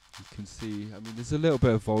 You can see, I mean, there's a little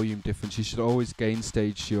bit of volume difference. You should always gain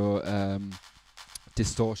stage your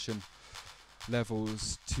distortion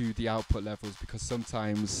levels to the output levels, because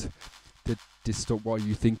sometimes the what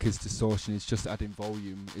you think is distortion is just adding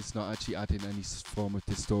volume. It's not actually adding any form of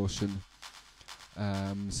distortion.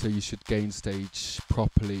 So you should gain stage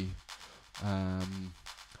properly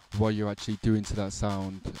what you're actually doing to that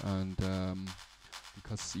sound, and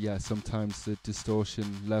because sometimes the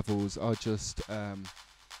distortion levels are just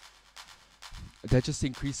they're just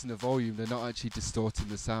increasing the volume, they're not actually distorting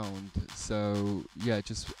the sound. So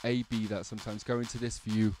just A/B that sometimes. Go into this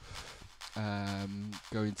view,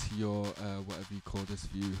 go into your whatever you call this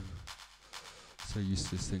view. So used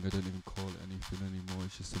to this thing, I don't even call it anything anymore,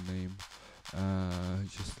 it's just a name.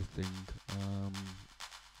 It's just a thing.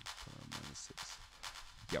 -6.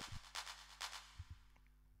 Yep.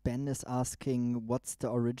 Ben is asking, what's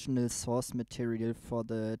the original source material for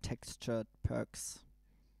the textured perks?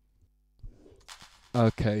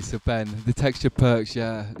 Okay, so Ben, the texture perks,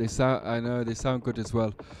 they sound good as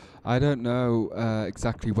well. I don't know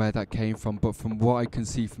exactly where that came from, but from what I can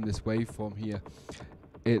see from this waveform here,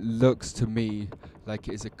 it looks to me like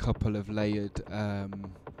it is a couple of layered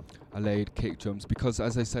I layered kick drums, because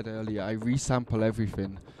as I said earlier, I resample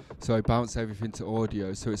everything, so I bounce everything to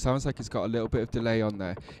audio, so it sounds like it's got a little bit of delay on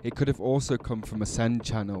there. It could have also come from a send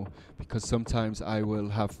channel, because sometimes I will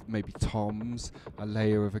have maybe toms, a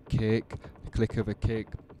layer of a kick, a click of a kick,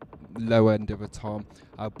 low end of a tom.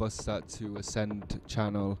 I'll bust that to a send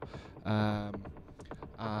channel, and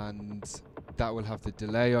that will have the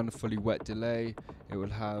delay on, a fully wet delay. It will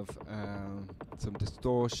have some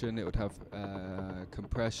distortion, it would have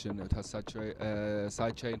compression, it would have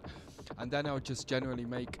sidechain, and then I would just generally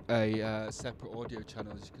make a separate audio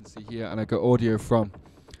channel, as you can see here, and I go audio from,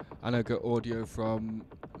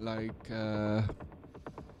 like I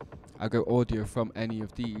go audio from any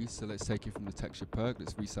of these. So let's take it from the texture perk,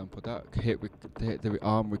 let's resample that, hit the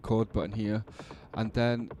arm record button here, and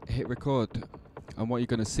then hit record. And what you're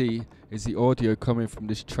going to see is the audio coming from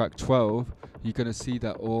this track 12. You're going to see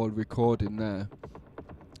that all recording there.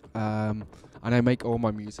 And I make all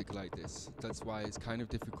my music like this. That's why it's kind of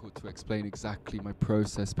difficult to explain exactly my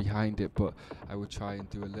process behind it, but I will try and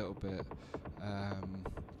do a little bit,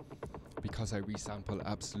 because I resample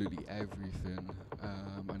absolutely everything,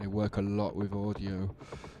 and I work a lot with audio.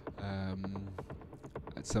 And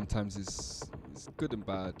sometimes it's good and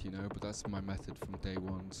bad, you know, but that's my method from day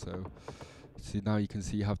one. So now you can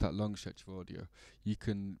see you have that long stretch of audio. You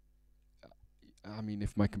can, I mean,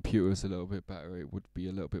 if my computer was a little bit better, it would be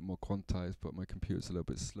a little bit more quantized, but my computer's a little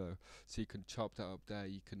bit slow. So you can chop that up there.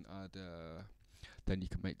 You can add, then you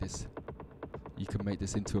can make this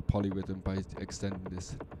into a polyrhythm by extending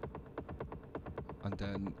this. And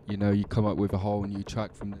then, you know, you come up with a whole new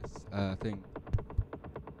track from this thing.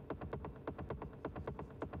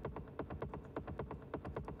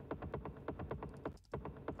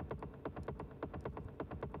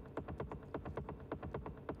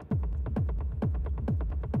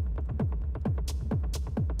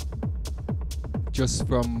 Just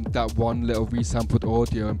from that one little resampled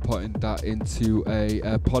audio and putting that into a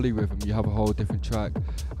polyrhythm, you have a whole different track.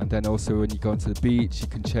 And then also when you go onto the beats, you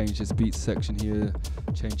can change this beat section here,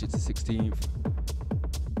 change it to 16th.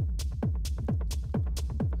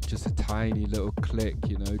 Just a tiny little click,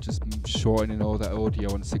 you know, just shortening all that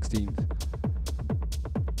audio on 16th.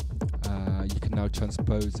 You can now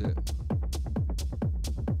transpose it.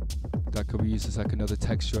 That could be used as like another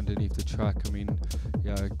texture underneath the track. I mean,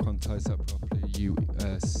 yeah, quantize that properly.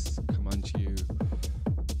 Command U.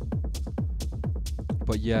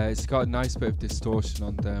 But yeah, it's got a nice bit of distortion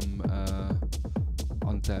on them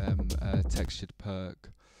textured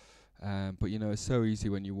perk. But you know, it's so easy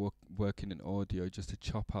when you're working in audio just to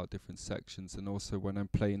chop out different sections, and also when I'm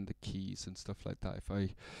playing the keys and stuff like that.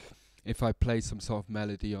 If I play some sort of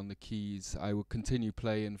melody on the keys, I will continue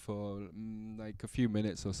playing for like a few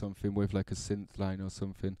minutes or something with like a synth line or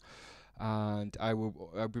something, and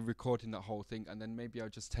I'll be recording that whole thing, and then maybe I'll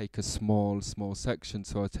just take a small section.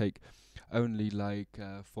 So I'll take only like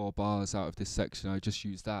 4 bars out of this section. I just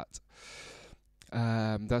use that.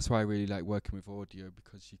 That's why I really like working with audio,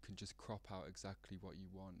 because you can just crop out exactly what you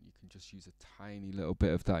want. You can just use a tiny little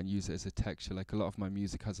bit of that and use it as a texture. Like a lot of my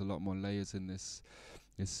music has a lot more layers in this.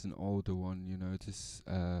 This is an older one, you know. This,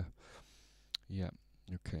 yeah,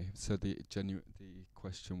 okay. So the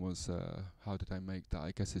question was, how did I make that?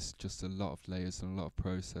 I guess it's just a lot of layers and a lot of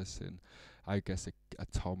processing. I guess a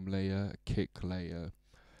tom layer, a kick layer,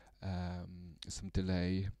 some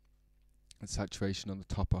delay, and saturation on the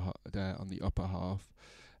top there on the upper half,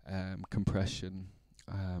 compression,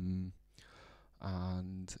 and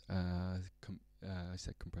I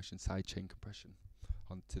said compression, sidechain compression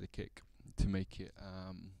onto the kick, to make it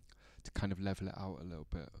to kind of level it out a little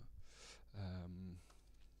bit.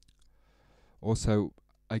 Also,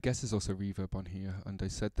 I guess there's also reverb on here, and I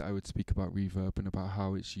said that I would speak about reverb and about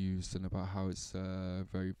how it's used and about how it's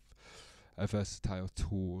very a versatile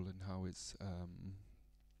tool, and how it's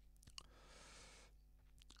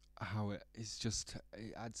how it is just,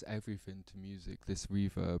 it adds everything to music. This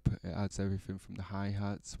reverb, it adds everything from the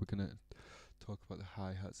hi-hats. We're gonna talk about the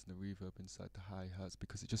hi-hats and the reverb inside the hi-hats,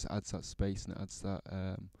 because it just adds that space, and it adds that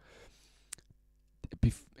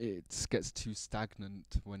it gets too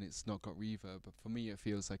stagnant when it's not got reverb. But for me, it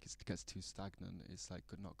feels like it gets too stagnant. It's like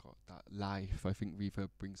not got that life. I think reverb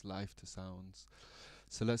brings life to sounds.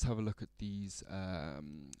 So let's have a look at these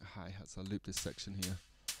hi-hats. I'll loop this section here.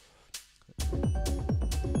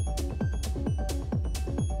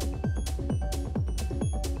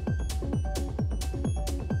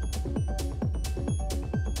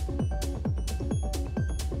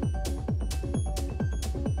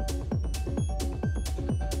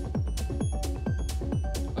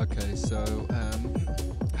 Okay, so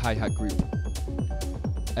hi-hat group.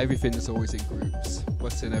 Everything is always in groups,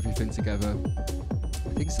 busting everything together.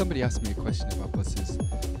 I think somebody asked me a question about buses,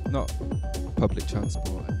 not public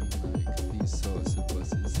transport. I mean like these sorts of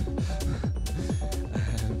buses.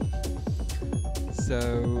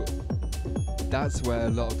 So that's where a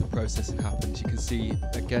lot of the processing happens. You can see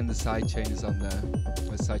again the sidechain is on there,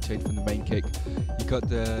 a sidechain from the main kick. You got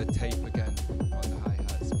the tape again on the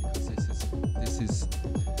hi-hats because this is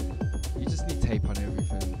you just need tape on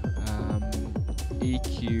everything.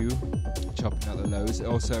 EQ, chopping out the lows.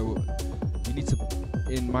 Also, you need to,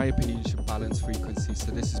 in my opinion, you should balance frequency.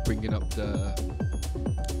 So this is bringing up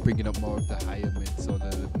more of the higher mids or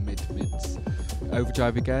the mids.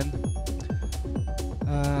 Overdrive again.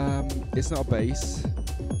 It's not a bass,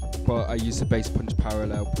 but I use the bass punch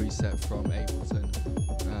parallel preset from Ableton.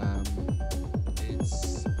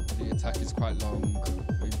 The attack is quite long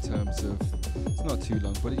in terms of, it's not too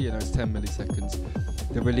long, but you know, it's 10 milliseconds.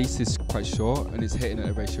 The release is quite short and it's hitting at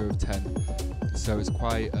a ratio of 10. So it's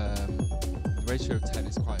quite, the ratio of 10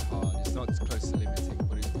 is quite hard. It's not close to limiting,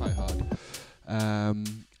 but it's quite hard.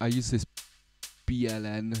 I use this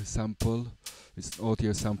BLN sample. It's an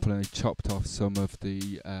audio sample and I chopped off some of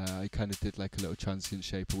the, I kind of did like a little transient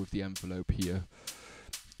shaper with the envelope here.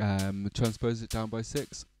 Transpose it down by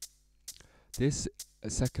 6. This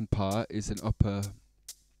second part is an upper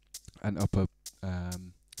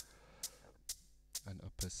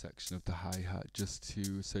section of the hi-hat, just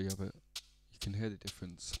to, so you can hear the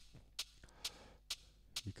difference.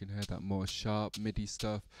 You can hear that more sharp MIDI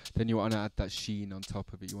stuff. Then you want to add that sheen on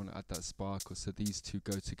top of it. You want to add that sparkle. So these two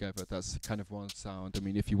go together. That's kind of one sound. I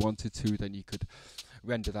mean, if you wanted to, then you could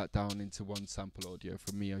render that down into one sample audio.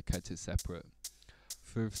 For me, I kept it separate.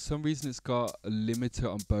 For some reason, it's got a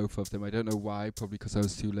limiter on both of them. I don't know why. Probably because I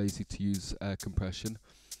was too lazy to use compression.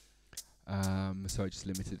 So I just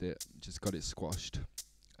limited it. Just got it squashed.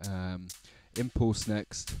 Impulse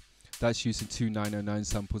next. That's using 2 909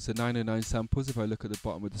 samples. The 909 samples, if I look at the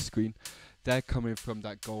bottom of the screen, they're coming from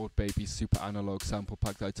that Gold Baby super analog sample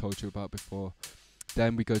pack that I told you about before.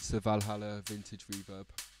 Then we go to the Valhalla vintage reverb.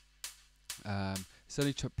 It's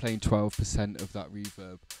only playing 12% of that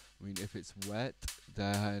reverb. I mean, if it's wet,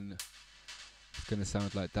 then it's going to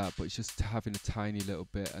sound like that, but it's just having a tiny little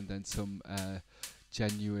bit and then some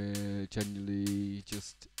genuinely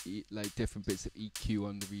just like different bits of EQ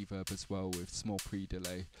on the reverb as well with small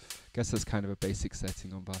pre-delay. Guess that's kind of a basic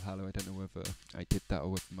setting on Valhalla. I don't know whether I did that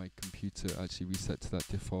or whether my computer actually reset to that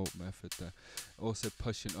default method there. Also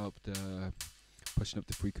pushing up the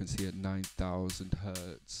frequency at 9,000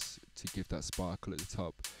 hertz to give that sparkle at the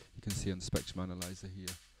top. You can see on the spectrum analyzer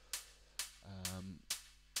here.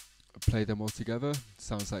 Play them all together.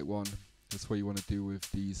 Sounds like one. That's what you want to do with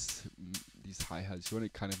these hi-hats. You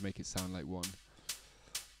want to kind of make it sound like one.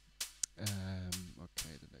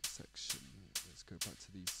 Okay, the next section. Let's go back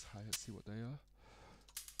to these hi-hats, see what they are.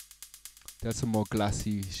 There's some more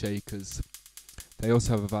glassy shakers. They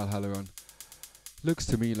also have a Valhalla on. Looks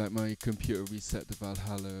to me like my computer reset the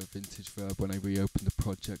Valhalla vintage verb when I reopened the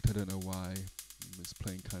project. I don't know why. It's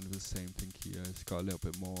playing kind of the same thing here. It's got a little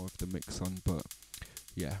bit more of the mix on, but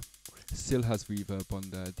yeah. Still has reverb on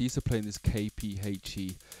there. These are playing this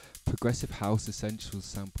KPHE Progressive House Essentials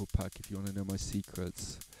sample pack. If you want to know my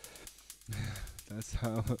secrets, that's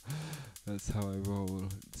how I roll.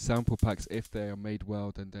 Sample packs, if they are made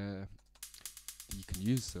well, then you can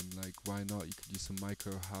use them. Like, why not? You could use some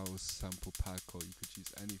micro house sample pack, or you could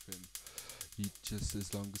use anything. You just,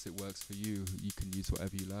 as long as it works for you, you can use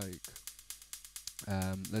whatever you like.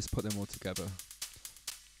 Let's put them all together.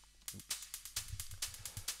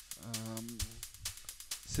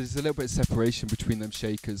 So there's a little bit of separation between them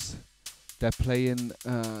shakers. They're playing,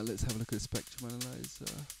 let's have a look at the spectrum analyzer.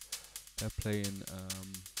 They're playing,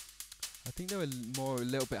 I think they were a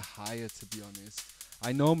little bit higher, to be honest.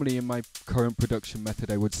 I normally, in my current production method,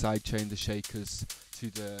 I would sidechain the shakers to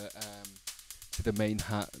the main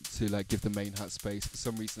hat, to like give the main hat space. For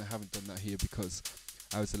some reason I haven't done that here because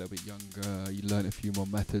I was a little bit younger. You learn a few more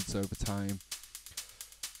methods over time.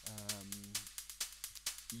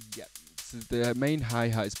 Yeah, so the main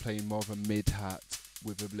hi-hat is playing more of a mid-hat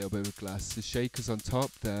with a little bit of glass. The shakers on top,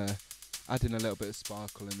 they're adding a little bit of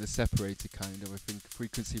sparkle and they're separated kind of. I think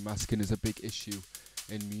frequency masking is a big issue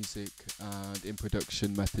in music and in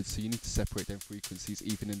production methods, so you need to separate them frequencies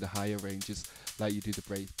even in the higher ranges like you do the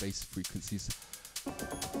bass frequencies.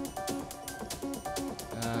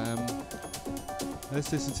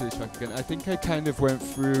 Let's listen to the track again. I think I kind of went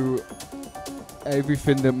through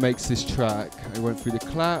everything that makes this track. I went through the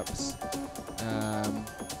claps.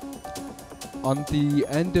 On the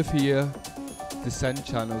end of here, the send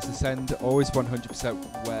channels, the send always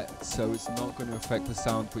 100% wet, so it's not going to affect the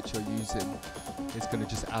sound which you're using. it's going to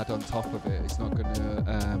just add on top of it. It's not going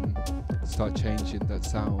to start changing that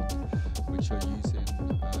sound which you're using.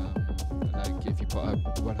 Like if you put a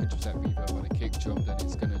 100% reverb on a kick drum, then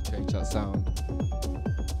it's going to change that sound.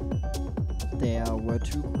 There were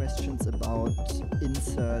two questions about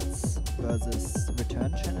inserts versus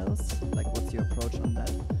return channels. Like, what's your approach on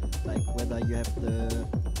that? Like, whether you have the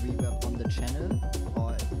reverb on the channel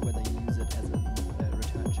or whether you use it as a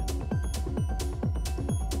return channel.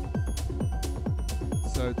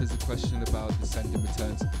 So there's a question about the send and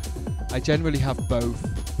returns. I generally have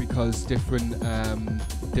both because different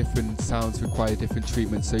sounds require different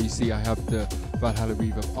treatments. So you see, I have the Valhalla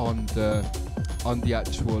reverb on the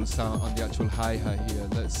actual sound, on the actual hi-hat here.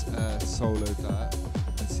 Let's solo that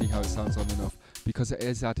and see how it sounds on and off, because it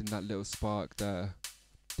is adding that little spark there.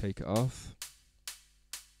 Take it off.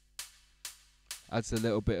 Adds a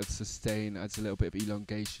little bit of sustain, adds a little bit of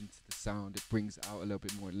elongation to the sound. It brings it out a little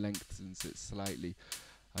bit more, lengthens it slightly.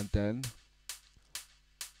 And then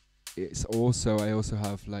it's also, I also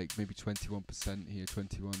have like maybe 21% here,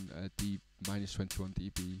 21 21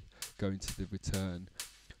 dB going to the return.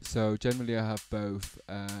 So generally I have both.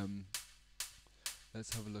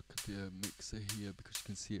 Let's have a look at the mixer here because you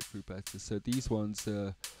can see it through better. So these ones,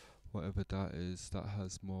 whatever that is, that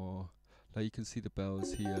has more, like you can see the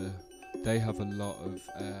bells here. They have a lot of,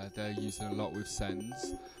 they're using a lot with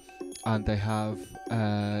sends, and they have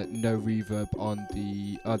no reverb on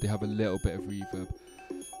the, they have a little bit of reverb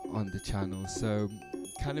on the channel. So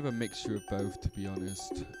kind of a mixture of both, to be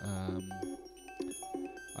honest.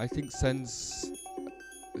 I think send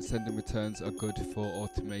and returns are good for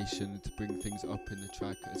automation, to bring things up in the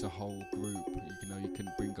track as a whole group. You know, you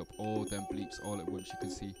can bring up all them bleeps all at once. You can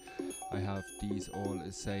see I have these all at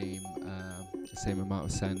the same amount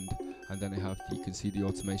of send, and then I have, you can see the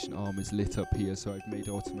automation arm is lit up here, so I've made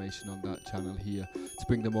automation on that channel here to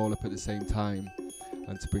bring them all up at the same time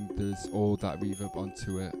and to bring all that reverb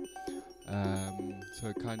onto it. So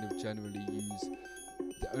I kind of generally use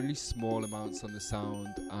only small amounts on the sound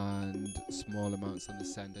and small amounts on the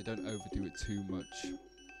send. I don't overdo it too much.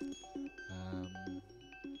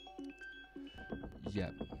 Yeah.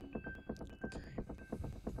 Okay.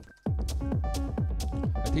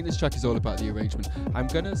 I think this track is all about the arrangement. I'm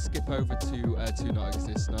gonna skip over to To Not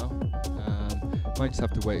Exist now. Might just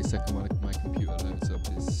have to wait a second while my computer loads up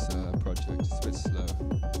this project. It's a bit slow,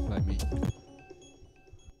 like me.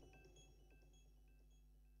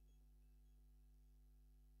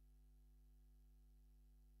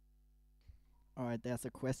 Alright, there's a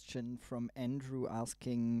question from Andrew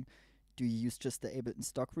asking, do you use just the Ableton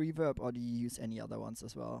stock reverb or do you use any other ones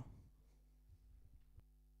as well?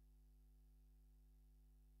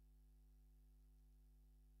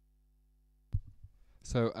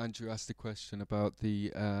 So Andrew asked a question about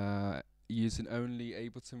the using only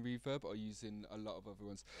Ableton reverb or using a lot of other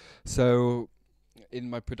ones. So in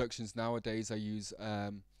my productions nowadays, I use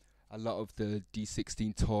a lot of the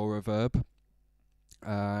D16 Tor reverb.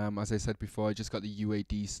 As I said before, I just got the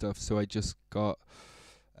UAD stuff, so I just got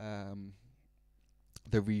the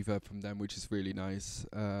reverb from them, which is really nice.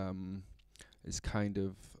 It's kind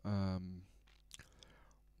of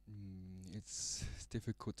it's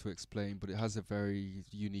difficult to explain, but it has a very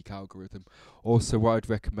unique algorithm. Also, what I'd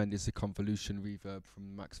recommend is the convolution reverb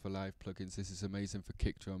from Max for Live plugins. This is amazing for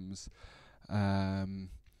kick drums.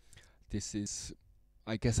 This is,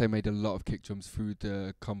 I guess I made a lot of kick drums through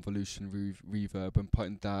the convolution reverb and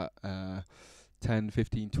putting that 10,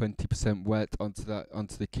 15, 20% wet onto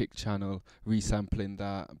the kick channel, resampling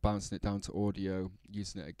that, bouncing it down to audio,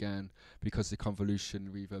 using it again, because the convolution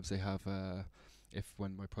reverbs they have,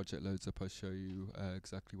 when my project loads up, I'll show you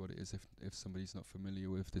exactly what it is if somebody's not familiar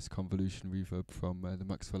with this convolution reverb from the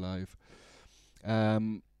Max for Live.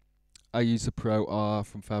 I use the Pro R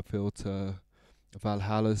from FabFilter,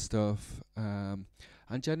 Valhalla stuff, and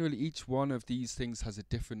generally each one of these things has a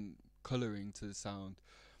different colouring to the sound.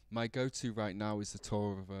 My go-to right now is the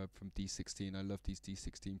Tor reverb from D16. I love these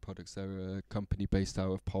D16 products. They're a company based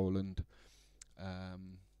out of Poland.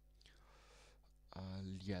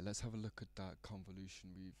 Yeah, let's have a look at that convolution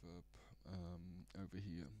reverb over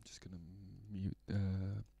here. I'm just gonna mute,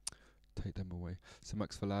 take them away. So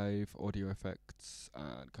Max for Live, Audio Effects,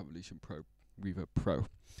 and Convolution Pro, Reverb Pro.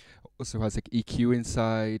 Also has like EQ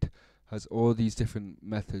inside, has all these different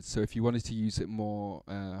methods. So if you wanted to use it more,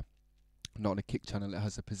 not on a kick channel, it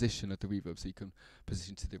has a position of the reverb, so you can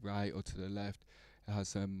position to the right or to the left. It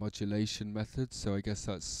has a modulation method, so I guess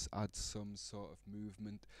that's adds some sort of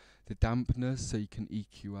movement. The dampness, so you can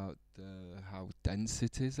EQ out how dense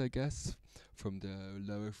it is, I guess, from the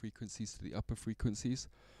lower frequencies to the upper frequencies.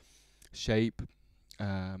 Shape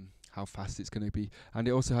how fast it's going to be. And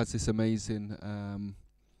it also has this amazing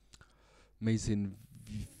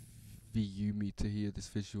VU meter here, this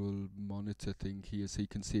visual monitor thing here, so you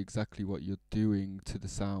can see exactly what you're doing to the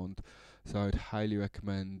sound. So I'd highly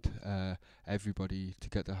recommend everybody to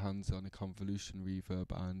get their hands on a convolution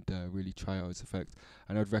reverb and really try out its effect.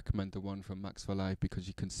 And I'd recommend the one from Max for Live because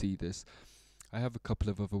you can see this. I have a couple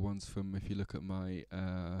of other ones from, if you look at my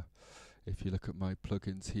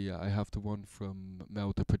plugins here, I have the one from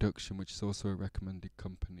Melda Production, which is also a recommended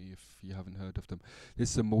company if you haven't heard of them.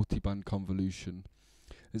 This is a multi-band convolution.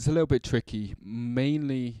 It's a little bit tricky.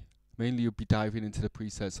 Mainly you'll be diving into the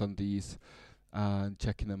presets on these and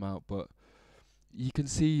checking them out, but you can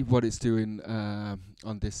see what it's doing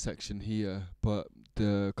on this section here. But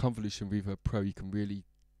the Convolution Reverb Pro, you can really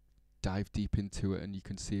dive deep into it and you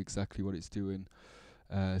can see exactly what it's doing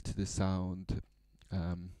to the sound.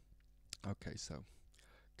 Okay, so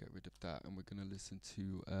get rid of that, and we're going to listen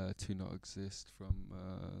to To Not Exist from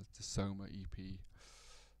the Soma EP.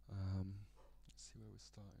 Let's see where we're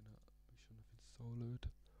starting at. We shouldn't have been soloed.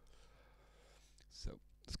 So,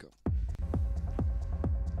 let's go.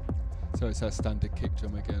 So it's our standard kick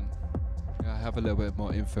drum again. Yeah, I have a little bit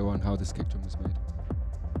more info on how this kick drum was made.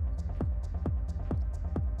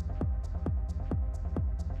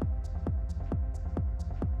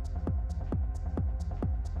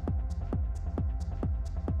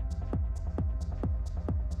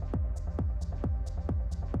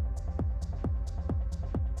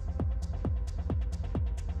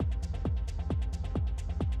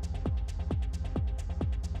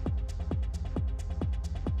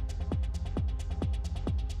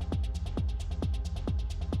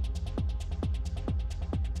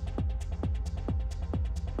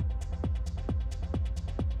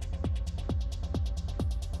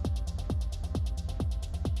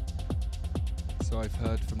 So I've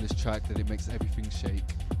heard from this track that it makes everything shake.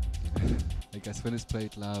 I guess when it's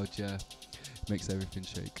played loud, yeah, it makes everything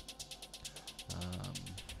shake.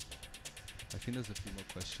 I think there's a few more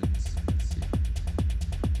questions. Let's see.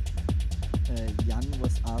 Jan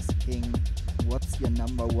was asking, what's your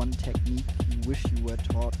number one technique you wish you were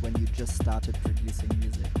taught when you just started producing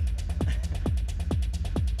music?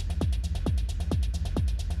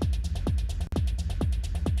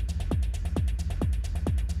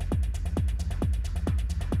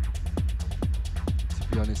 To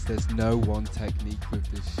be honest, there's no one technique with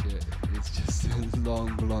this shit. It's just a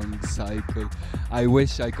long cycle. I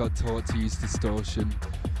wish I got taught to use distortion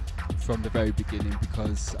from the very beginning,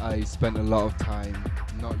 because I spent a lot of time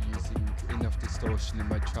not using enough distortion in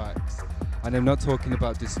my tracks. And I'm not talking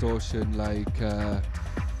about distortion like,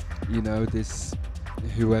 this,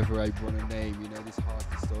 whoever I want to name, this hard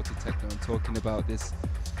distorted techno. I'm talking about this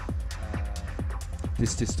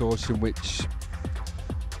distortion which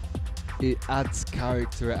it adds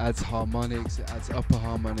character, it adds harmonics, it adds upper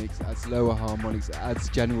harmonics, it adds lower harmonics, it adds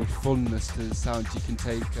general fullness to the sound. You can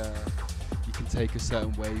take a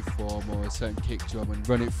certain waveform or a certain kick drum and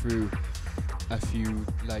run it through a few,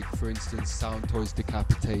 like for instance Sound Toys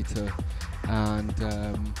Decapitator, and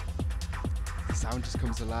the sound just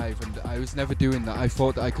comes alive. And I was never doing that. I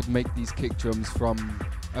thought that I could make these kick drums from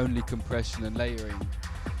only compression and layering,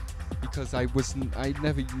 because I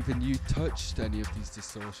never even touched any of these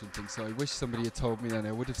distortion things. So I wish somebody had told me then.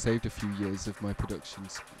 I would have saved a few years of my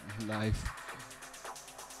production's life.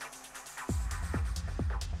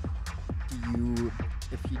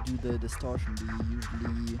 If you do the distortion, do you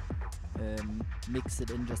usually mix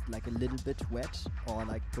it in just like a little bit wet, or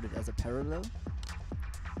like put it as a parallel?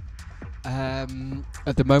 At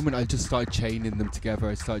the moment I just started chaining them together.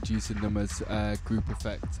 I started using them as a group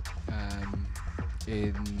effect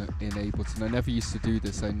in Ableton. I never used to do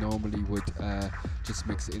this. I normally would just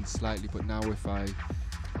mix it in slightly, but now if I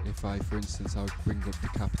for instance, I'll bring up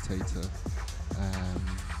Decapitator,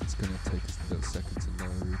 it's going to take a little second to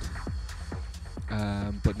load.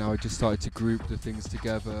 But now I just started to group the things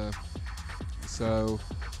together. So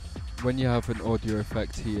when you have an audio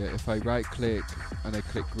effect here, if I right click and I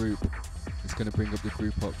click group, it's going to bring up the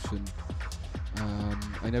group option.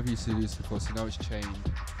 I never used to do this before, so now it's chained.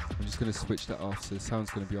 I'm just going to switch that off, so the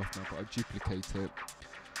sound's going to be off now, but I'll duplicate it.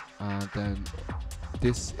 And then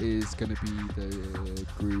this is going to be the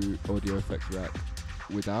group audio effect rack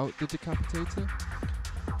without the decapitator.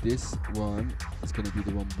 This one is going to be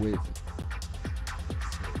the one with.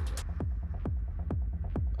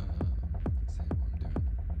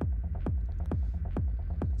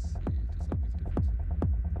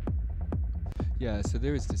 Yeah, so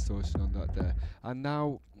there is distortion on that there. And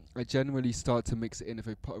now I generally start to mix it in if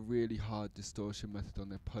I put a really hard distortion method on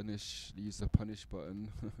there, use the punish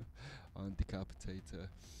button on Decapitator,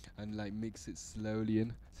 and like mix it slowly in.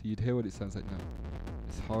 So you'd hear what it sounds like now.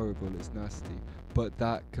 It's horrible, it's nasty, but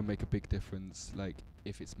that can make a big difference, like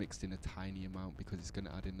if it's mixed in a tiny amount, because it's going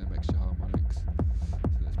to add in them extra harmonics. So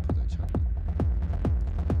let's put that channel.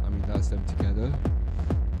 I mean, that's them together,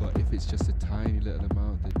 but if it's just a tiny little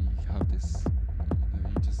amount, then you have this,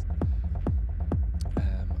 you just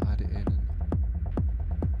add it in, and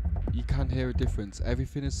you can hear a difference.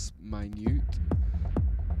 Everything is minute,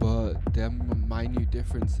 but them minute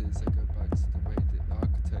differences, they go back to the way that the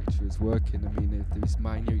architecture is working. I mean, if these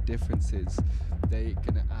minute differences, they're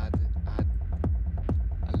gonna add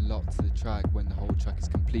a lot to the track when the whole track is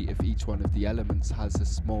complete. If each one of the elements has a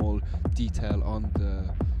small detail on the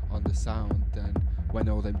sound, then when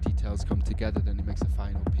all them details come together, then it makes a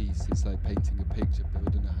final piece. It's like painting a picture,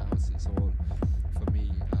 building a house. It's all, for me,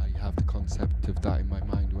 I have the concept of that in my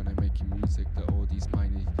mind when I'm making music, that all these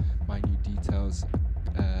minute details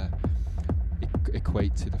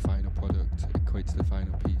equate to the final product, equate to the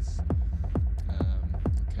final piece.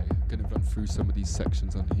 Okay, I'm going to run through some of these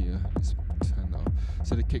sections on here. Let's turn that off.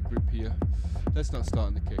 So the kick group here, let's not start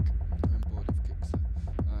on the kick. I'm bored of kicks.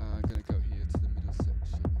 I'm going to go here to the middle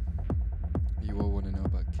section. You all want to know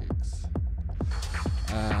about kicks.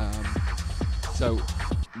 So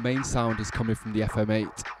main sound is coming from the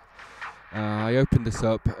FM8. I opened this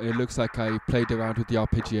up. It looks like I played around with the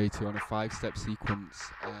arpeggiator on a 5-step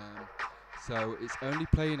sequence. So it's only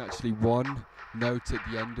playing actually one note at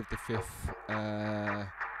the end of the fifth,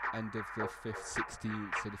 end of the fifth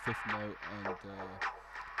 16th. So the fifth note,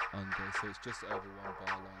 and so it's just over 1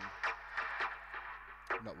 bar long.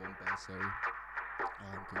 Not 1 bar, sorry.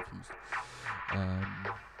 I'm confused.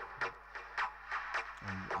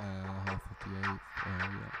 Half of the eighth.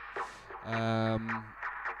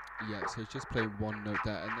 Yeah, so it's just playing one note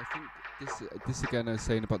there, and I think this again I was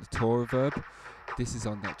saying about the Tora verb, this is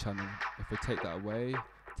on that channel. If I take that away,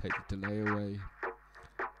 take the delay away,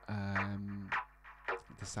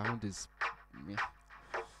 the sound is meh.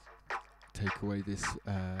 Take away this,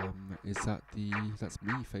 that's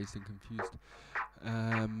me facing confused.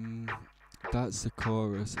 That's the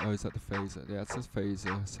chorus. Oh, is that the phaser? Yeah, it's a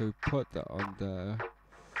phaser. So put that on there.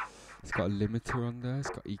 It's got a limiter on there. It's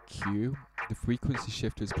got EQ. The frequency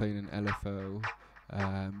shifter is playing an LFO,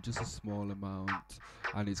 just a small amount,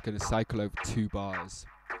 and it's going to cycle over 2 bars.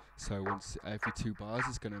 So once every 2 bars,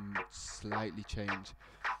 it's going to slightly change.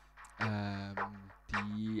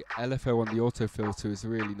 The LFO on the auto filter is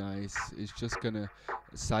really nice. It's just going to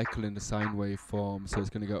cycle in the sine wave form, so it's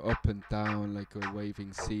going to go up and down like a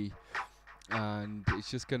waving C. And it's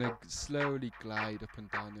just going to slowly glide up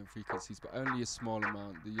and down in frequencies, but only a small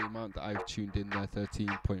amount. The amount that I've tuned in there,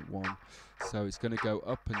 13.1. So it's going to go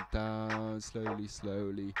up and down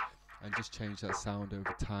slowly, and just change that sound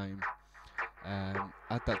over time.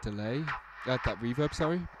 Add that delay, add that reverb,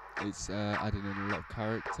 sorry. It's adding in a lot of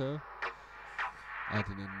character,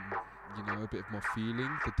 adding in, a bit of more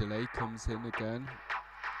feeling. The delay comes in again.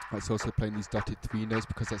 It's also playing these dotted 3 notes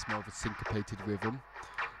because that's more of a syncopated rhythm.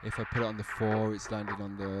 If I put it on the 4, it's landing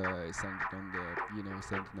on the 8, 1, 8, 1, 8, 1,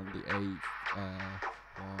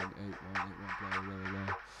 blah, blah,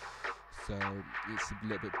 blah. So it's a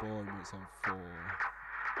little bit boring when it's on 4.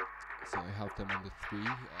 So I have them on the 3, it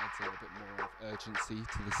adds a little bit more of urgency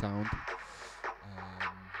to the sound.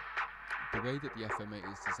 The way that the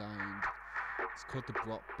FM8 is designed, it's called the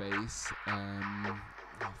Brock bass.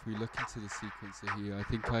 If we look into the sequencer here, I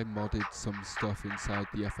think I modded some stuff inside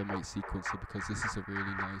the FM8 sequencer because this is a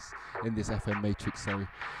really nice, in this FM matrix, sorry.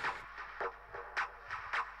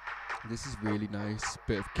 This is really nice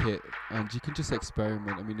bit of kit, and you can just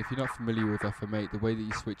experiment. I mean, if you're not familiar with FM8, the way that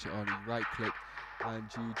you switch it on, you right click and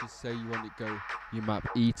you just say you want it go, you map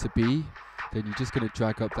E to B, then you're just going to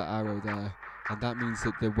drag up the arrow there, and that means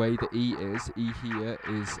that the way the E here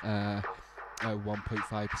is a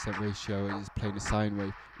 1.5% ratio, is playing a sine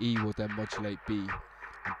wave. E will then modulate B,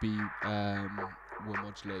 and B will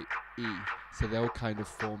modulate E. So they'll kind of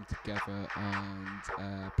form together and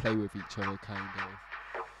play with each other, kind of.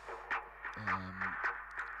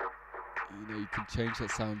 You can change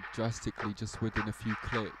that sound drastically just within a few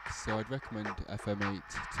clicks. So I'd recommend FM8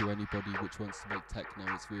 to anybody which wants to make techno.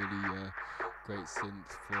 It's really a great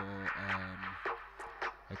synth for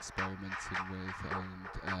experimenting with and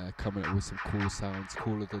coming up with some cool sounds,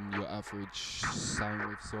 cooler than your average sine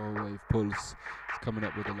wave, saw wave, pulse. It's coming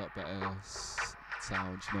up with a lot better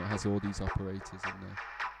sound. It has all these operators in there.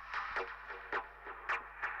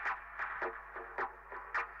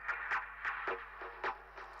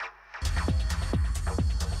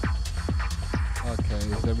 Okay,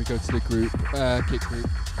 Then we go to the group, kick group.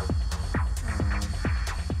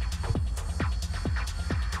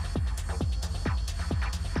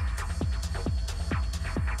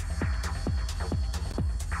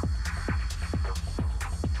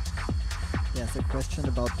 There's a question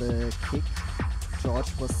about the kick.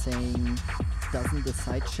 George was saying, doesn't the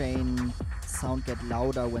sidechain sound get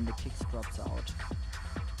louder when the kick drops out?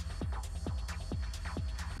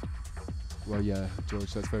 Well, yeah,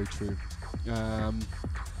 George, that's very true.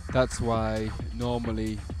 That's why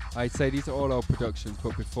normally I'd say these are all old productions,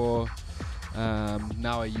 but before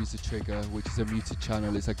now I use a trigger, which is a muted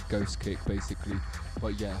channel. It's like a ghost kick, basically.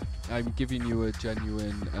 But yeah, I'm giving you a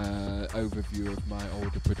genuine overview of my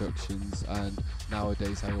older productions, and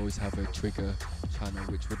nowadays I always have a trigger channel,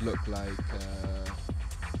 which would look like this.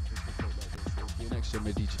 It would be an extra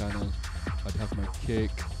MIDI channel. I'd have my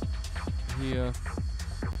kick here.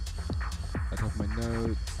 I'd have my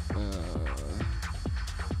note. I'd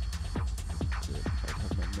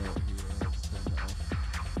have my note here. Let's turn that off.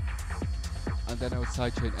 And then I would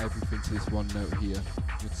sidechain everything to this one note here.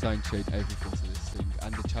 I would sidechain everything to this thing,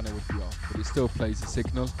 and the channel would be off. But it still plays a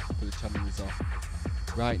signal, but the channel is off.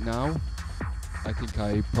 Right now, I think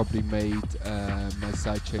I probably made my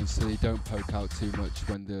sidechains so they don't poke out too much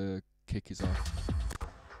when the kick is off.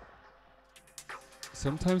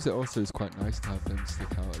 Sometimes it also is quite nice to have them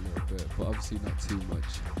stick out a little bit, but obviously not too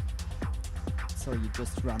much. So you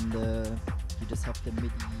just have the MIDI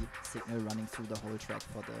signal running through the whole track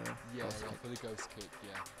for the ghost kick. For the ghost kick,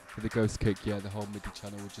 yeah. For the ghost kick, yeah, the whole MIDI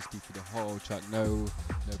channel would just be for the whole track. No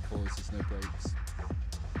pauses, no breaks.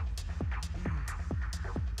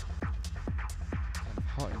 Kind of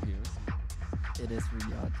hot in here, isn't it? It is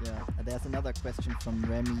really hot, yeah. There's another question from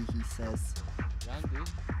Remy. He says,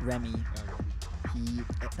 Remy.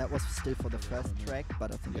 That was still for the first track,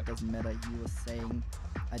 but I think it doesn't matter. He was saying,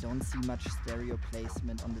 I don't see much stereo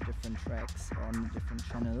placement on the different tracks or on the different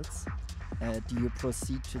channels. Do you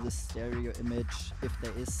proceed to the stereo image if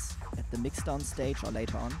there is at the mixdown stage or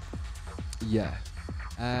later on? Yeah.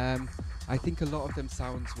 I think a lot of them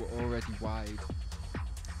sounds were already wide,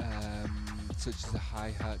 such as the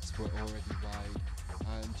hi-hats were already wide,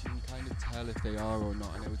 and you can kind of tell if they are or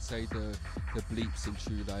not. And I would say the bleeps and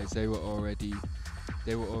true lies, they were already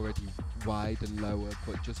wide and lower,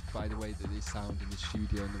 but just by the way that they sound in the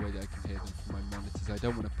studio and the way that I can hear them from my monitors, I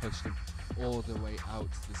don't want to push them all the way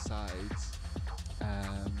out to the sides.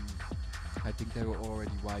 I think they were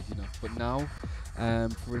already wide enough. But now,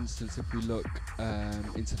 for instance, if we look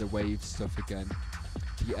into the wave stuff again,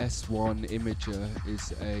 the S1 imager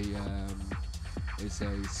is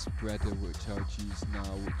a spreader which I would use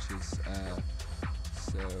now, which is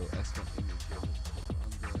so S1 imager.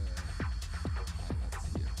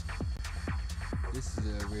 This is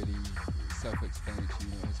a really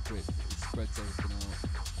self-explanatory, it spreads everything out,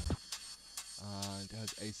 and it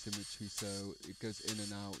has asymmetry, so it goes in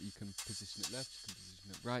and out. You can position it left, you can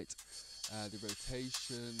position it right, the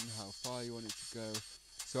rotation, how far you want it to go.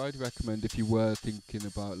 So I'd recommend, if you were thinking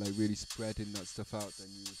about like really spreading that stuff out, then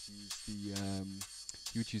you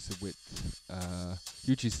would use the width,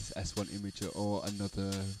 you'd use this S1 imager or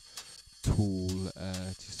another tool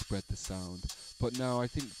to spread the sound. But no, I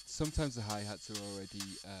think sometimes the hi-hats are already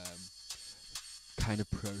kind of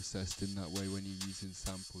processed in that way when you're using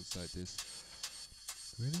samples like this.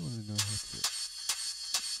 I really want to know how to...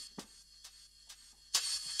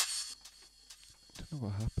 I don't know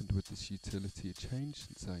what happened with this utility. It changed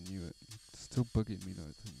since I knew it. It's still bugging me though,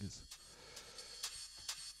 I think is.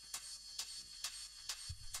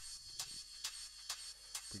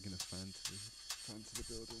 Bringing a fan to the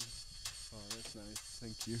building. Oh, that's nice.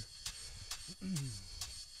 Thank you.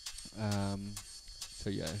 So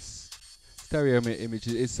yes, stereo image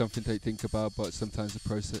is something to think about, but sometimes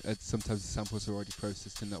sometimes the samples are already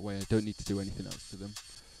processed in that way. I don't need to do anything else to them.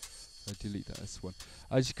 I delete that S1.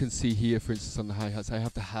 As you can see here, for instance, on the hi-hats, I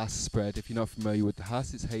have the Haas spread. If you're not familiar with the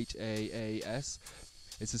Haas, it's H-A-A-S.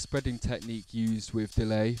 It's a spreading technique used with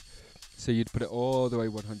delay. So you'd put it all the way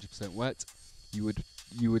 100% wet. You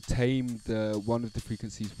would tame one of the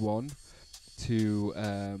frequencies 1 to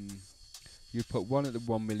you put one at the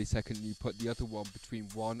 1 millisecond, and you put the other one between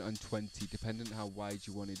 1 and 20, depending on how wide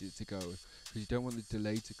you wanted it to go. Because you don't want the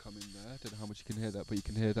delay to come in there. I don't know how much you can hear that, but you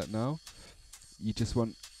can hear that now. You just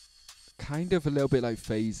want kind of a little bit like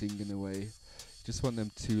phasing in a way. You just want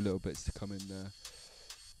them two little bits to come in there.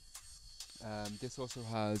 This also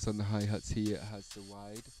has, on the hi-hats here, it has the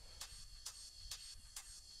wide,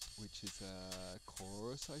 which is a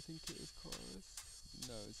chorus, I think it is chorus.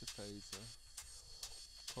 No, it's a phaser.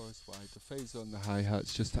 chorus wide. The phaser on the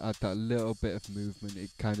hi-hats just to add that little bit of movement.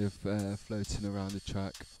 It kind of floating around the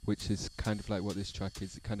track, which is kind of like what this track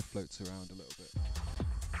is. It kind of floats around a little bit.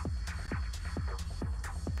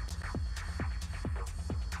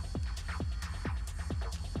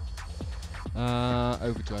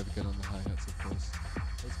 Overdrive again on the hi-hats, of course.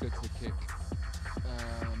 Let's go to the kick.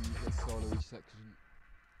 Let's solo each section.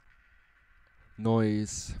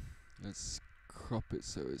 Noise. Let's crop it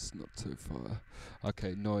so it's not too far.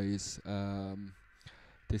 Okay, noise.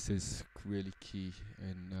 This is really key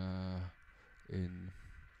in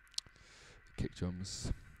kick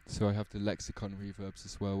drums. So I have the lexicon reverbs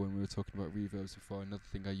as well. When we were talking about reverbs before, another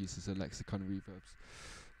thing I use is a lexicon reverbs.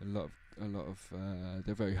 A lot of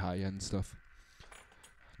they're very high end stuff.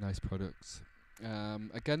 Nice products.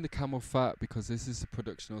 Again, the Camel Fat, because this is a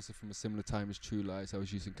production also from a similar time as True Lies. I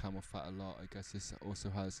was using Camel Fat a lot. I guess this also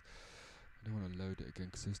has. I don't want to load it again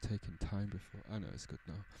because it was taking time before. Oh no, it's good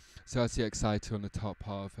now. So that's the exciter on the top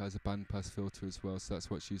half. It has a bandpass filter as well. So that's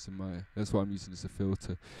what's using that's what I'm using as a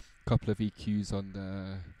filter. Couple of EQs on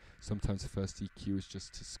there. Sometimes the first EQ is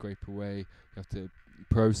just to scrape away. You have to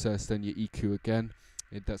process, then you EQ again.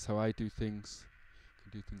 That's how I do things. You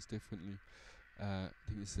can do things differently. I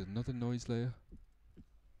think this is another noise layer.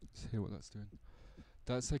 Let's hear what that's doing.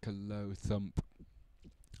 That's like a low thump.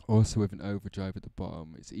 Also with an overdrive at the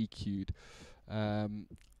bottom. It's EQ'd.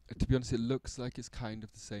 To be honest, it looks like it's kind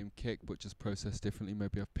of the same kick, but just processed differently.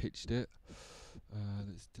 Maybe I've pitched it.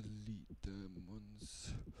 Let's delete them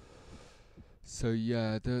ones. So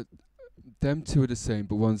yeah, them two are the same,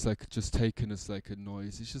 but one's like just taken as like a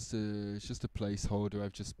noise. It's just a placeholder.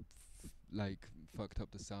 I've just like fucked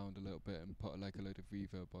up the sound a little bit and put like a load of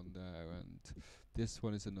reverb on there. And this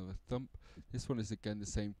one is another thump. This one is again the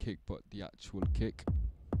same kick, but the actual kick.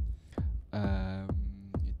 I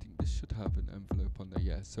think this should have an envelope on there.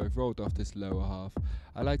 Yeah. So I've rolled off this lower half.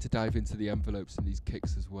 I like to dive into the envelopes in these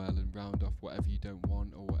kicks as well and round off whatever you don't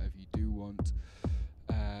want or whatever you do want.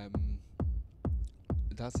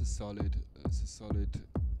 That's a solid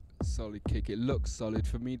kick. It looks solid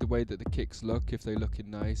for me. The way that the kicks look, if they're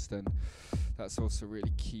looking nice, then that's also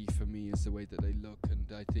really key for me, is the way that they look. And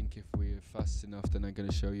I think if we're fast enough, then I'm going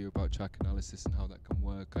to show you about track analysis and how that can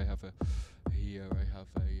work. I have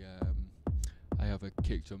a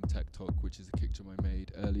kick drum tech talk, which is a kick drum I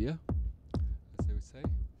made earlier, as they would say.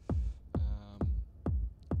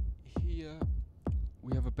 Here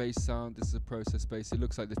we have a bass sound. This is a process bass. It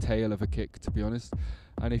looks like the tail of a kick, to be honest.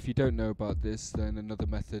 And if you don't know about this, then another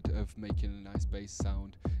method of making a nice bass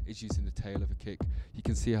sound is using the tail of a kick. You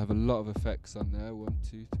can see I have a lot of effects on there. 1,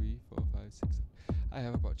 2, 3, 4, 5, 6. I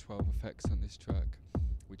have about 12 effects on this track,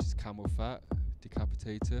 which is Camel Fat,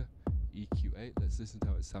 Decapitator, EQ8. Let's listen to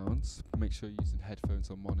how it sounds. Make sure you're using headphones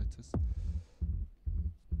or monitors.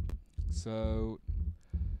 So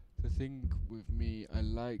the thing with me,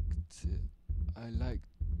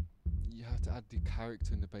 you have to add the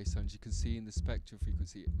character in the bass sound. You can see in the spectral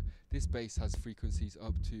frequency, this bass has frequencies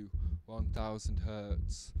up to 1000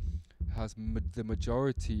 hertz. Has the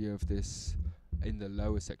majority of this in the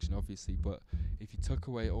lower section, obviously, but if you took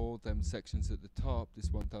away all them sections at the top, this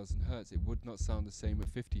 1000 hertz, it would not sound the same at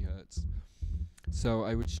 50 hertz. So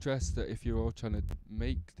I would stress that if you're all trying to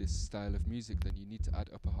make this style of music, then you need to add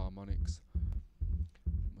upper harmonics.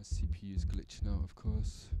 My CPU is glitching out, of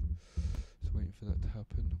course. Just waiting for that to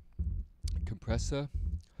happen. Compressor,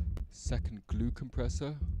 second glue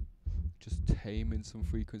compressor, just tame in some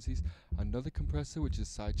frequencies. Another compressor, which is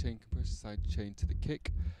sidechain compressor, sidechain to the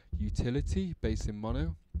kick. Utility, bass in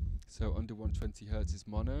mono, so under 120 hertz is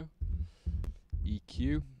mono.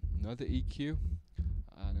 EQ, another EQ,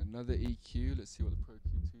 and another EQ. Let's see what the Pro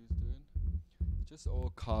Q2 is doing. Just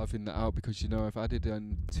all carving that out because I've added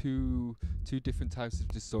on two different types of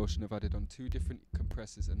distortion. I've added on 2 different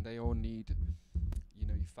compressors, and they all need, you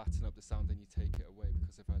fatten up the sound, then you take it away,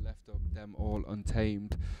 because if I left them all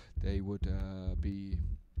untamed, they would be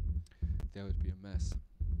a mess.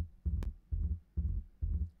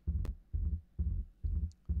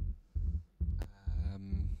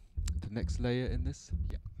 The next layer in this,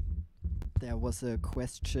 yeah. There was a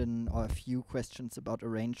question or a few questions about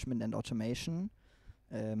arrangement and automation.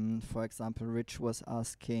 For example, Rich was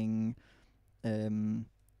asking, do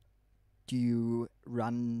you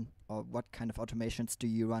run, or what kind of automations do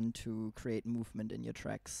you run to create movement in your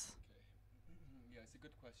tracks? Okay. Yeah, it's a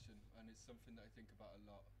good question, and it's something that I think about a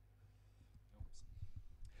lot.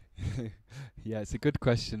 Yeah, it's a good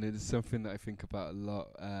question. It's something that I think about a lot.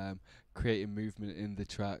 Creating movement in the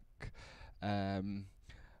track. And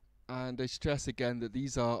I stress again that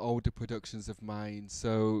these are older productions of mine,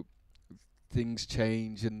 so things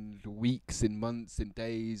change in weeks, in months, in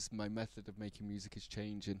days. My method of making music is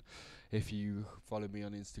changing. If you follow me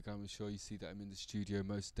on Instagram, I'm sure you see that I'm in the studio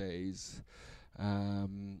most days.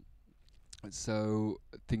 So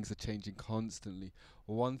things are changing constantly.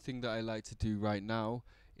 One thing that I like to do right now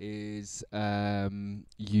is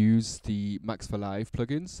use the Max for Live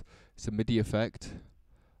plugins. It's a MIDI effect,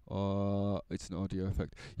 or it's an audio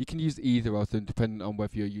effect. You can use either of them depending on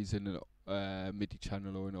whether you're using a MIDI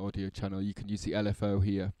channel or an audio channel. You can use the LFO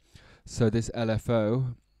here. So this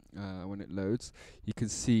LFO, when it loads, you can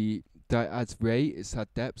see that it adds rate, it's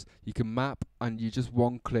had depth. You can map, and you just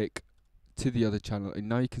one click to the other channel, and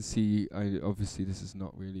now you can see, obviously this is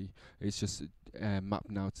not really, it's just mapped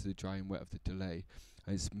now to the dry and wet of the delay,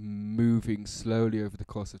 and it's moving slowly over the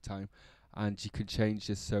course of time. And you can change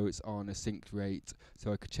this so it's on a synced rate.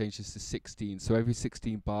 So I could change this to 16. So every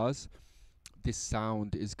 16 bars, this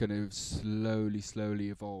sound is going to slowly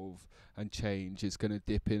evolve and change. It's going to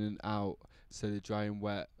dip in and out. So the dry and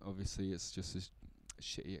wet, obviously, it's just a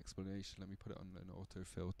shitty explanation. Let me put it on an auto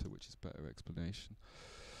filter, which is better explanation.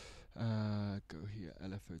 Go here,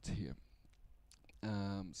 LFO to here.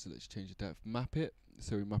 So let's change the depth. Map it.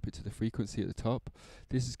 So we map it to the frequency at the top.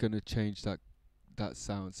 This is going to change that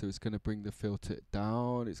sound, so it's going to bring the filter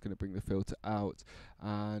down, it's going to bring the filter out,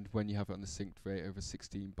 and when you have it on the synced rate over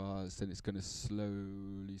 16 bars, then it's going to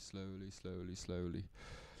slowly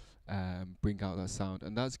bring out that sound.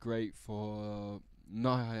 And that's great for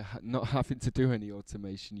not having to do any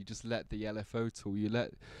automation. You just let the LFO tool, you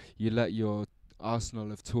let your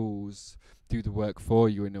arsenal of tools do the work for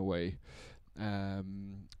you in a way.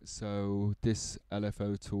 So this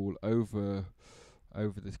LFO tool over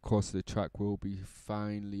the course of the track will be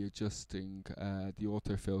finely adjusting the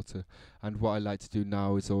auto filter. And what I like to do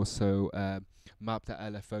now is also map that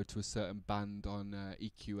LFO to a certain band on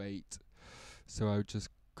EQ8. So I would just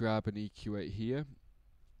grab an EQ8 here,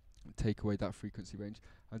 take away that frequency range,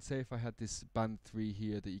 and say if I had this band 3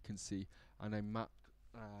 here that you can see, and I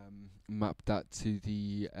map that to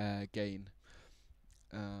the gain,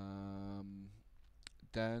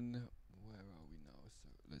 then where are we now? So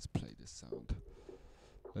let's play this sound.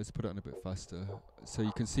 Let's put it on a bit faster. So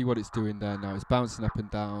you can see what it's doing there now. It's bouncing up and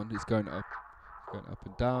down. It's going up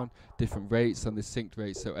and down. Different rates on the synced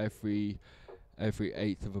rate. So every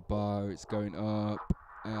eighth of a bar, it's going up.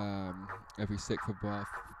 Every sixth of a bar,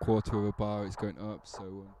 quarter of a bar, it's going up.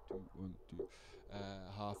 So 1, 2,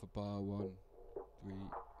 half a bar, 1, 3,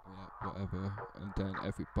 whatever. And then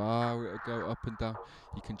every bar it'll go up and down.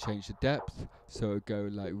 You can change the depth. So it'll go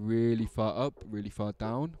like really far up, really far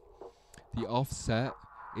down. The offset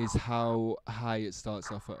is how high it starts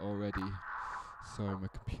off at already. Sorry, my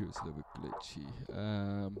computer's a little bit glitchy.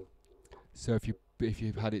 So if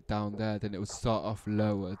you've had it down there, then it will start off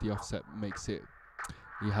lower. The offset makes it,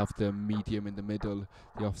 you have the medium in the middle.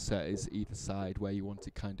 The offset is either side where you want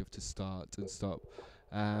it kind of to start and stop.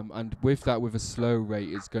 And with that, with a slow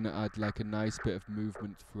rate, it's going to add like a nice bit of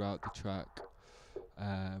movement throughout the track.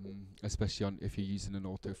 Especially if you're using an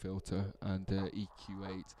auto filter and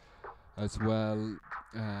EQ8. As well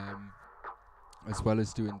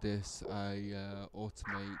as doing this, I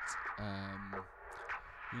automate,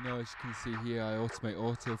 as you can see here, I automate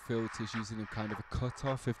auto filters using a kind of a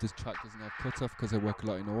cutoff if this track doesn't have cutoff, because I work a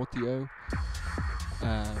lot in audio.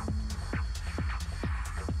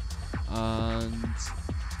 And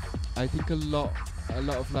I think a lot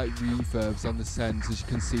of like reverbs on the sends. As you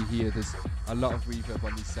can see here, there's a lot of reverb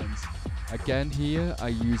on these sends. Again here, I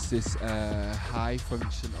use this high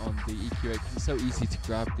function on the EQ8 because it's so easy to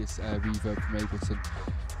grab this reverb from Ableton.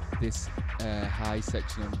 This high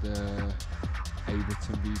section on the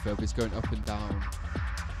Ableton reverb is going up and down,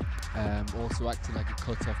 also acting like a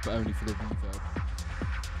cutoff, but only for the reverb.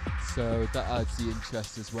 So that adds the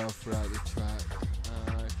interest as well throughout the track.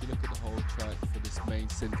 If you look at the whole track for this main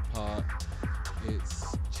synth part,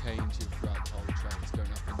 it's changing throughout the whole track. It's going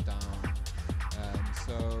up and down.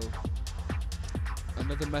 So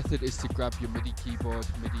another method is to grab your MIDI keyboard,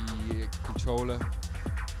 MIDI controller,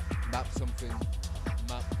 map the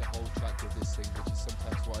whole track with this thing, which is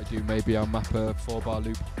sometimes what I do. Maybe I'll map a 4-bar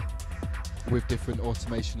loop with different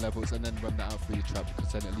automation levels and then run that out through the track,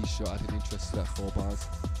 because then at least you're adding interest to that 4 bars.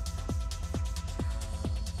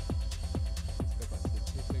 Let's go back to the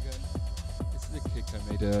kick again. This is a kick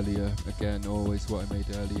I made earlier. Again, always what I made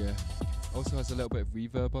earlier. Also has a little bit of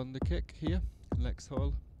reverb on the kick here. Lex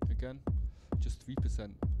Hall again. Just 3%,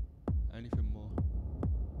 anything more.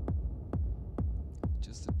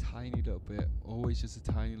 Just a tiny little bit, always just a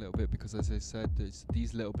tiny little bit, because as I said,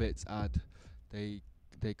 these little bits they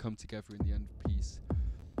come together in the end piece.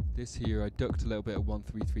 this here, I ducked a little bit of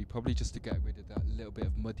 133, probably just to get rid of that little bit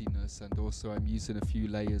of muddiness, and also I'm using a few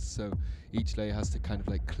layers, so each layer has to kind of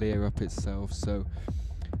like clear up itself. So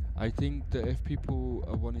I think that if people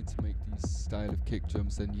are wanting to make these style of kick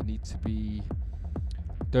drums, then you need to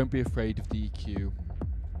don't be afraid of the EQ,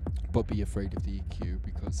 but be afraid of the EQ,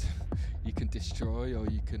 because you can destroy, or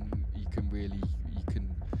you can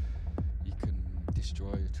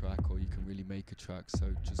destroy a track, or you can really make a track.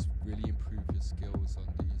 So just really improve your skills on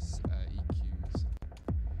these EQs.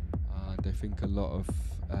 And I think a lot of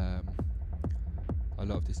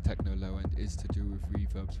this techno low end is to do with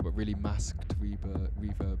reverbs, but really masked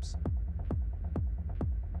reverbs.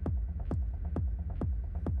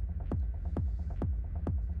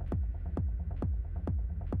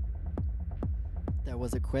 There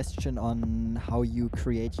was a question on how you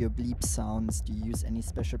create your bleep sounds. Do you use any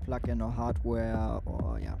special plugin or hardware,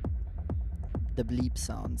 or yeah, the bleep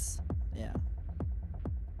sounds? Yeah.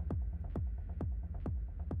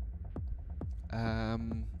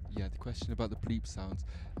 Yeah, the question about the bleep sounds.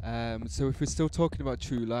 So if we're still talking about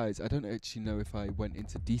True Lies, I don't actually know if I went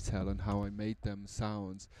into detail on how I made them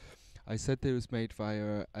sounds. I said they was made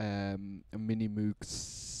via a Minimoog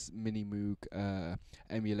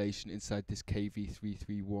emulation inside this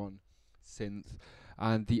KV331 synth,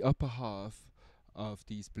 and the upper half of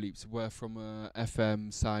these bleeps were from a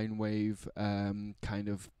FM sine wave kind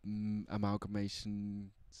of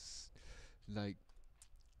amalgamation, like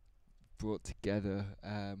brought together.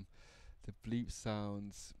 The bleep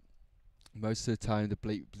sounds, most of the time the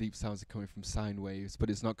bleep sounds are coming from sine waves,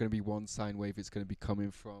 but it's not going to be one sine wave, it's going to be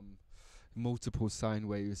coming from multiple sine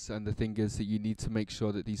waves. And the thing is that you need to make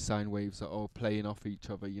sure that these sine waves are all playing off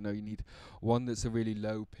each other. You know, you need one that's a really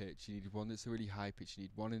low pitch, you need one that's a really high pitch, you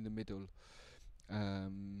need one in the middle.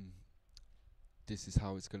 This is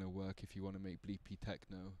how it's going to work if you want to make bleepy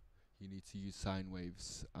techno. You need to use sine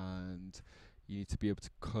waves, and you need to be able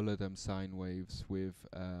to color them sine waves with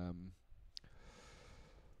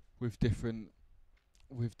different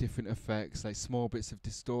effects, like small bits of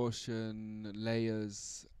distortion,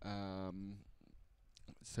 layers.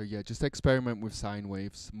 So yeah, just experiment with sine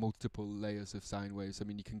waves, multiple layers of sine waves. I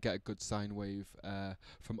mean, you can get a good sine wave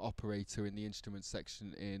from Operator in the instrument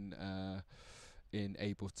section in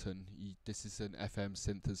Ableton. This is an FM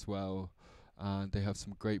synth as well, and they have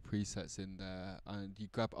some great presets in there. And you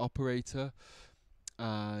grab Operator,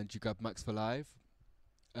 and you grab Max for Live,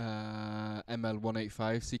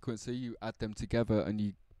 ML185 sequencer, you add them together and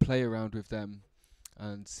you play around with them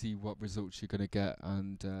and see what results you're going to get,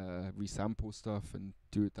 and resample stuff and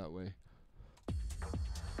do it that way.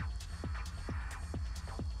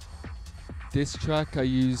 This track I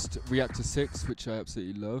used Reactor 6, which I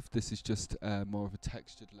absolutely love. This is just more of a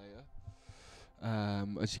textured layer.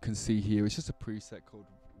 As you can see here, it's just a preset called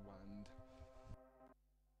Wand.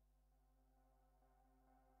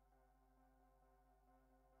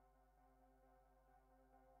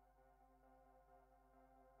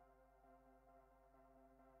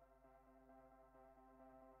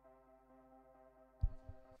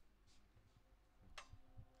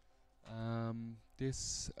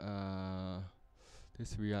 This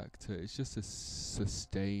reactor is just a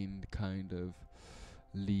sustained kind of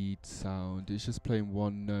lead sound. It's just playing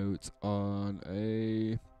one note on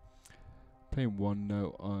a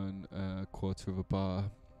quarter of a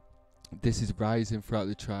bar. This is rising throughout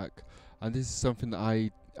the track, and this is something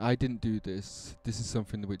that I didn't do this. This is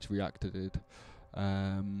something which Reactor did.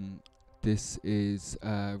 This is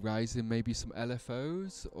rising, maybe some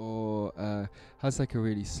LFOs, or has like a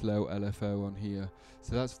really slow LFO on here.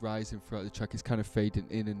 So that's rising throughout the track. It's kind of fading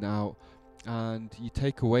in and out, and you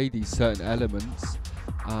take away these certain elements,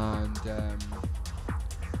 and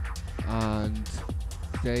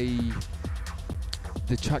the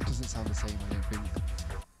track doesn't sound the same, I don't think.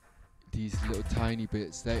 These little tiny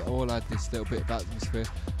bits, they all add this little bit of atmosphere.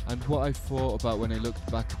 And what I thought about when I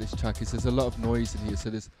looked back at this track is there's a lot of noise in here. So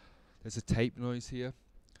there's a tape noise here,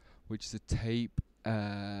 which is a tape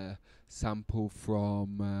sample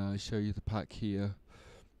from, I'll show you the pack here.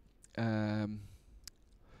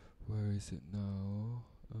 Where is it now?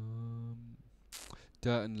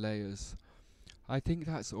 Dirt and Layers. I think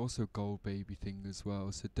that's also Gold Baby thing as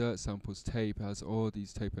well. So Dirt Samples tape has all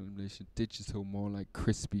these tape elimination, digital, more like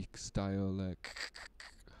crispy style, like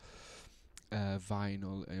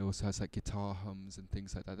vinyl. It also has like guitar hums and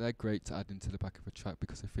things like that. They're great to add into the back of a track,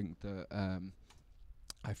 because I think that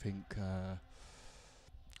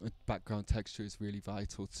background texture is really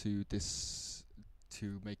vital to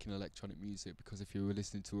making electronic music. Because if you were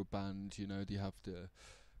listening to a band, you know, they have the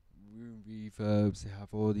room reverbs. They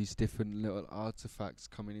have all these different little artifacts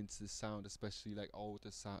coming into the sound, especially like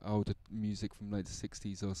older music from like the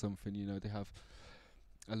 60s or something. You know, they have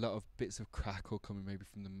a lot of bits of crackle coming maybe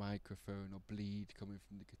from the microphone, or bleed coming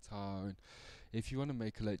from the guitar. And if you want to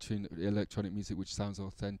make electronic music which sounds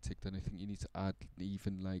authentic, then I think you need to add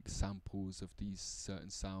even like samples of these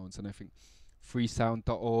certain sounds. And I think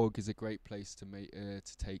freesound.org is a great place to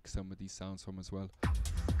take some of these sounds from as well.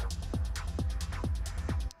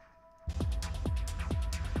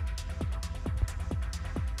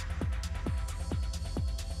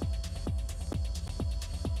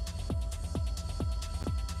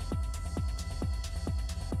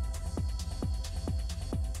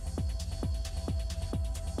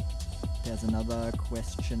 There's another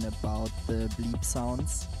question about the bleep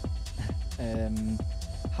sounds.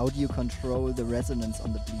 How do you control the resonance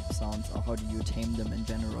on the bleep sounds, or how do you tame them in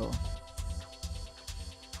general?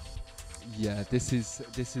 Yeah, this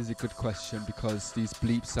is a good question, because these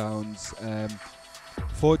bleep sounds,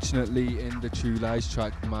 fortunately in the True Lies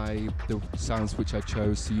track, the sounds which I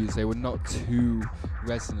chose to use, they were not too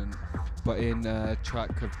resonant, but in a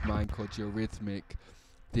track of mine called Eurythmic,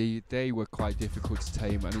 they were quite difficult to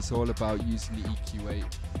tame, and it's all about using the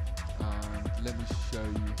EQ8. And let me show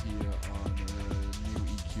you here on a new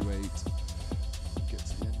EQ8. Get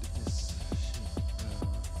to the end of this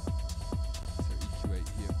so EQ8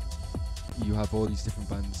 here. You have all these different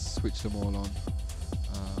bands, switch them all on,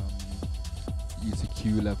 use the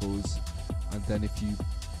Q levels, and then if you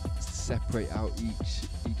separate out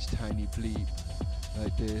each tiny bleep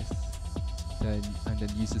like this, then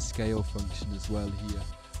use the scale function as well here.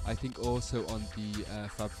 I think also on the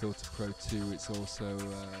FabFilter Pro 2, it's also a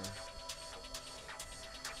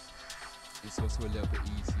little bit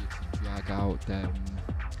easier to drag out them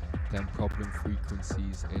problem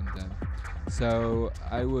frequencies in them. So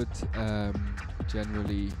I would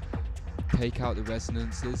generally take out the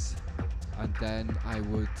resonances, and then I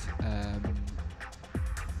would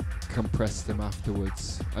compress them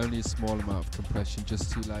afterwards. Only a small amount of compression,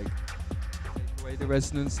 just to like take away the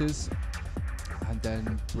resonances, and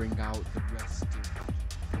then bring out the rest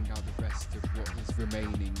of what is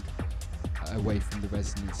remaining away from the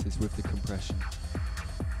resonances with the compression.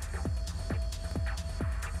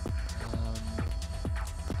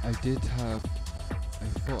 I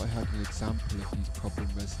thought I had an example of these problem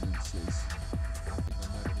resonances. I think I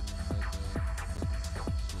might have another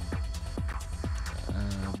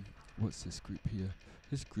section. What's this group here?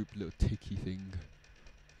 This group little ticky thing.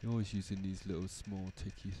 I'm always using these little small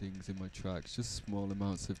ticky things in my tracks, just small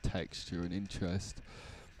amounts of texture and interest.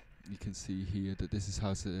 You can see here that this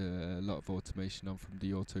has a lot of automation on from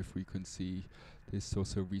the auto frequency. This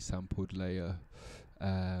also resampled layer.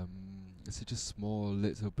 So just small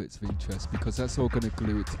little bits of interest, because that's all going to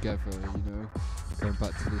glue it together, you know. Going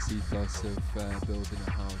back to this ethos of building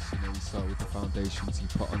a house, you know, you start with the foundations, you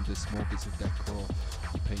put on the small bits of decor,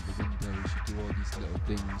 you paint the windows, you do all these little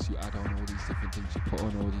things, you add on all these different things, you put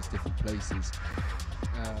on all these different places.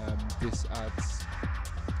 This adds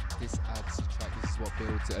to track, this is what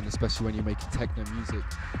builds it, and especially when you're making techno music,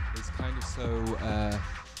 it's kind of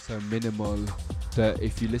so minimal that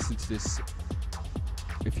if you listen to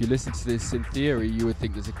this in theory, you would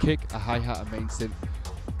think there's a kick, a hi-hat, a main synth,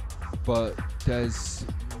 but there's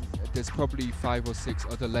probably 5 or 6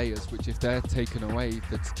 other layers which, if they're taken away,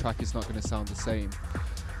 the track is not going to sound the same.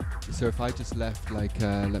 So if I just left like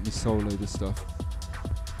let me solo the stuff.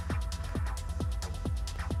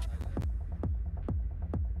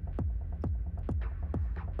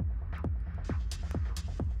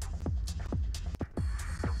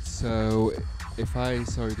 So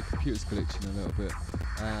sorry, the computer's glitching a little bit.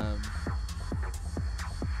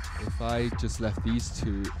 If I just left these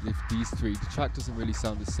three, the track doesn't really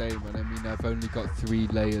sound the same. And I mean, I've only got 3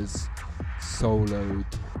 layers soloed.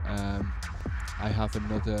 I have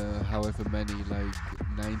another however many, like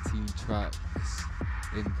 19 tracks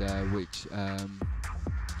in there, which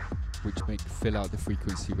fill out the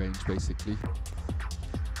frequency range basically.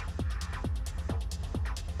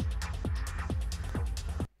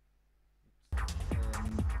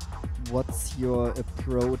 What's your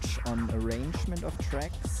approach on arrangement of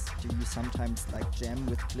tracks? Do you sometimes like jam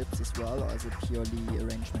with clips as well, or is it purely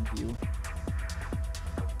arrangement view?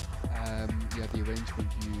 Yeah, the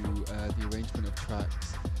arrangement view, the arrangement of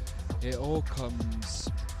tracks.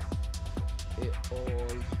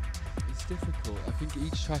 It's difficult. I think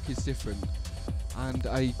each track is different. And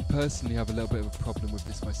I personally have a little bit of a problem with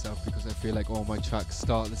this myself, because I feel like all my tracks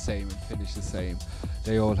start the same and finish the same.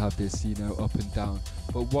 They all have this, you know, up and down.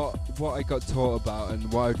 But what I got taught about,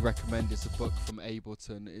 and what I'd recommend, is a book from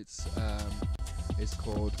Ableton. It's It's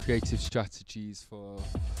called Creative Strategies for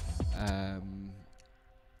um,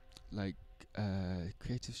 like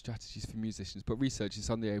creative strategies for musicians, but research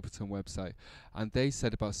is on the Ableton website, and they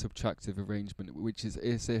said about subtractive arrangement, which is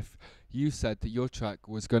as if you said that your track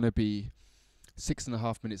was going to be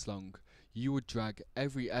 6.5 minutes long, you would drag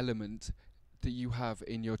every element that you have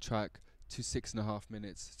in your track to 6.5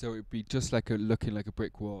 minutes, so it would be just like looking like a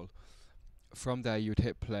brick wall. From there you would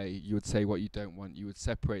hit play, you would say what you don't want, you would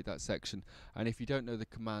separate that section, and if you don't know the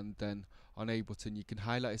command, then on Ableton you can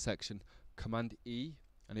highlight a section, Command E,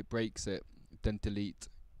 and it breaks it, then delete,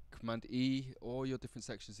 Command E, all your different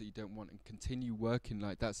sections that you don't want, and continue working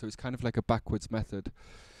like that. So it's kind of like a backwards method.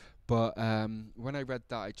 But when I read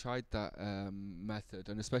that, I tried that method,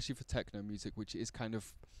 and especially for techno music, which is kind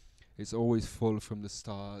of, it's always full from the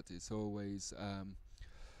start. It's always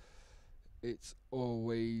it's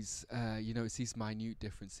these minute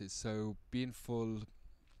differences. So being full,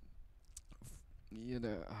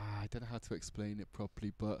 I don't know how to explain it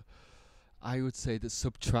properly, but I would say that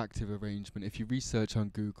subtractive arrangement, if you research on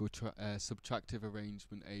Google subtractive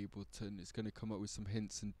arrangement Ableton, it's going to come up with some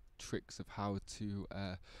hints and tricks of how to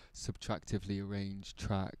subtractively arrange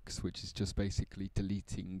tracks, which is just basically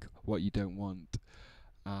deleting what you don't want.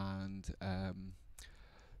 And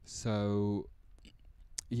so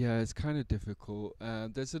yeah, it's kind of difficult.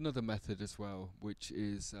 There's another method as well, which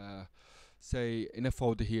is say in a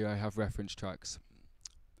folder here I have reference tracks.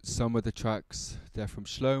 Some of the tracks, they're from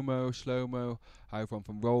Shlomo. I have one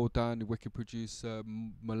from Roldan, the Wicked Producer,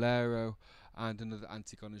 Molero, and another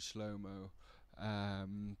Antigone and Shlomo.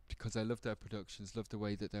 Because I love their productions, love the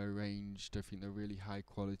way that they're arranged. I think they're really high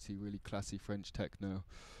quality, really classy French techno.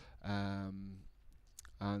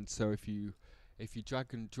 And so if you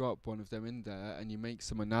drag and drop one of them in there and you make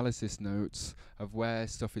some analysis notes of where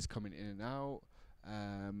stuff is coming in and out,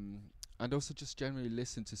 and also just generally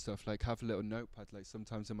listen to stuff, like have a little notepad. Like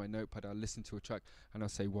sometimes in my notepad I'll listen to a track and I'll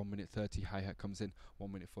say 1:30 hi-hat comes in,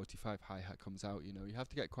 1:45 hi-hat comes out. You have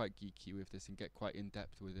to get quite geeky with this and get quite in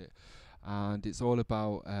depth with it, and it's all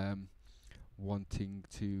about wanting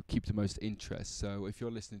to keep the most interest. So if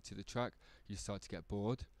you're listening to the track, you start to get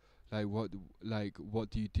bored. What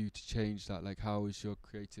do you do to change that? Like, how is your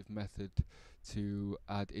creative method to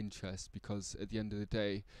add interest? Because at the end of the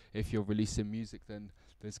day, if you're releasing music, then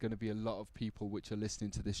there's going to be a lot of people which are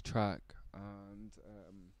listening to this track, and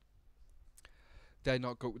they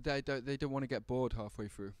don't want to get bored halfway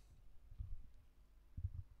through.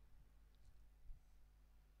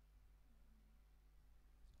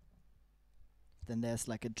 Then there's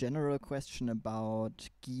like a general question about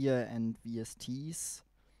gear and VSTs.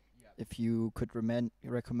 If you could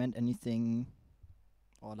recommend anything,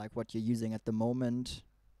 or like what you're using at the moment.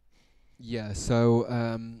 Yeah, so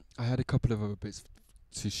I had a couple of other bits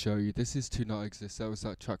to show you. This is To Not Exist. That was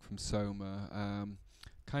that track from Soma.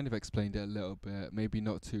 Kind of explained it a little bit, maybe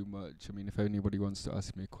not too much. I mean, if anybody wants to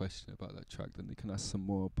ask me a question about that track, then they can ask some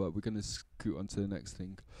more, but we're going to scoot on to the next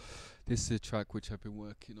thing. This is a track which I've been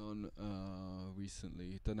working on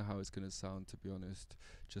recently. Don't know how it's going to sound, to be honest.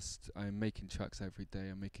 Just, I'm making tracks every day.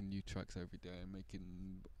 I'm making new tracks every day. I'm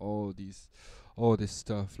making all this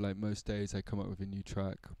stuff. Like most days I come up with a new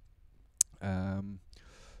track.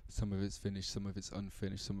 Some of it's finished, some of it's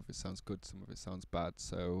unfinished, some of it sounds good, some of it sounds bad.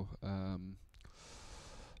 So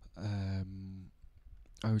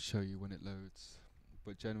I will show you when it loads.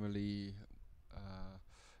 But generally,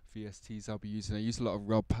 VSTs I'll be using. I use a lot of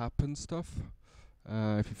Rob Pappen stuff.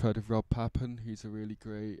 If you've heard of Rob Pappen, he's a really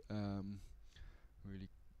great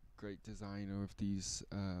designer of these.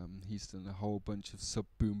 He's done a whole bunch of sub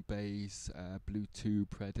boom bass, Bluetooth,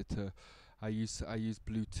 Predator. I use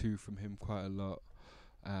Bluetooth from him quite a lot.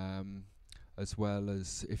 As well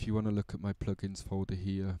as, if you want to look at my plugins folder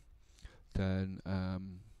here, then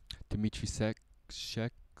Dimitri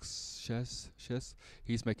Shes,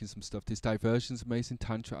 he's making some stuff. This Diversion's amazing,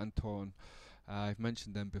 Tantra and Torn. I've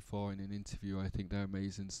mentioned them before in an interview. I think they're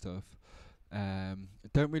amazing stuff. I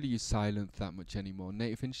don't really use Silent that much anymore.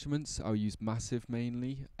 Native Instruments, I'll use Massive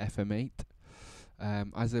mainly, FM8.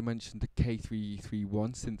 As I mentioned, the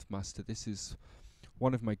K331 Synth Master, this is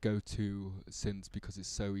one of my go-to synths because it's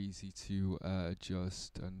so easy to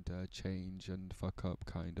adjust and change and fuck up,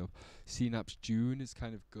 kind of. Synapse June is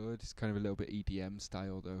kind of good. It's kind of a little bit EDM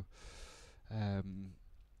style, though.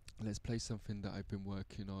 Let's play something that I've been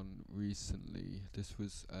working on recently. This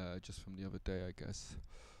was just from the other day, I guess.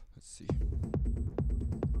 Let's see.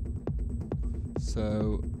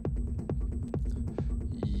 So,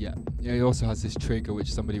 yeah, it also has this trigger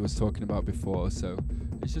which somebody was talking about before. So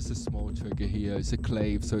It's just a small trigger here. It's a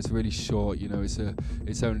clave, so it's really short. You know,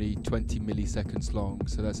 it's only 20 milliseconds long,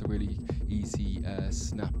 so that's a really easy,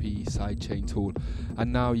 snappy sidechain tool.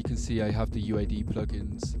 And now you can see I have the UAD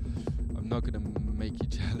plugins. I'm not gonna make you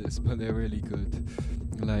jealous, but they're really good.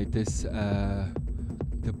 Like this,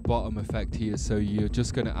 the bottom effect here. So you're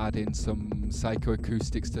just gonna add in some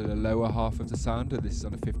psychoacoustics to the lower half of the sound. And this is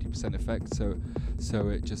on a 50% effect, so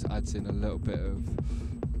it just adds in a little bit of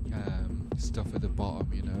stuff at the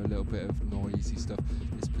bottom, you know, a little bit of noisy stuff.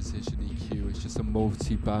 This precision EQ is just a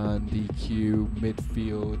multi-band EQ,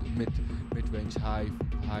 mid-range, high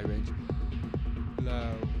range,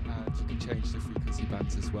 low, and you can change the frequency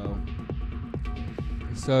bands as well.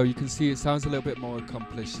 So you can see it sounds a little bit more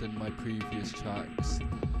accomplished than my previous tracks.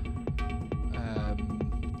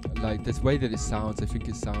 Like this way that it sounds, I think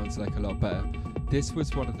it sounds like a lot better. This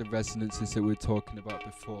was one of the resonances that we were talking about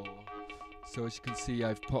before. So as you can see,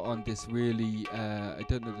 I've put on this really, I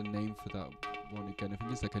don't know the name for that one again. I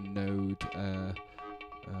think it's like a node,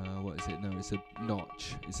 what is it? No, it's a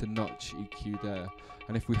notch. It's a notch EQ there.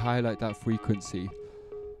 And if we highlight that frequency,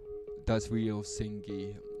 that's real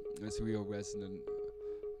singy, that's real resonant.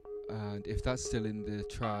 And if that's still in the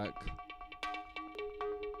track,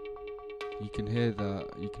 you can hear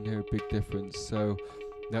that, you can hear a big difference. So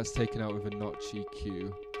that's taken out with a notch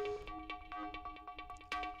EQ.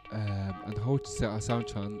 And the whole sound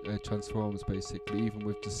transforms basically, even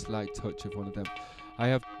with just slight touch of one of them.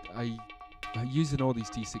 I'm using all these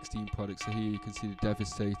D16 products. So here you can see the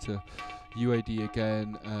Devastator, UAD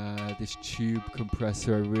again, this tube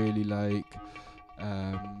compressor I really like,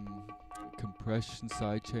 compression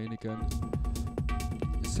sidechain again.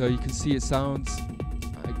 So you can see it sounds,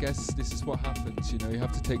 I guess this is what happens, you know, you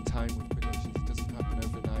have to take time with productions. It doesn't happen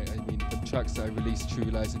overnight. I mean, the tracks that I released, True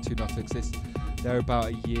Lies and Two Not to Exist, they're about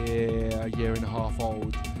a year and a half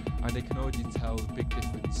old, and they can already tell the big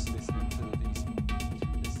difference listening to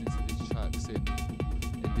these tracks in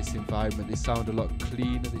this environment. They sound a lot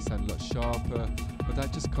cleaner, they sound a lot sharper, but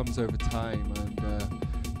that just comes over time. And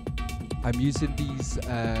I'm using these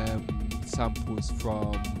samples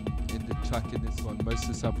from, in the track in this one, most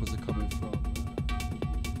of the samples are coming from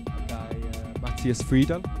a guy, Matthias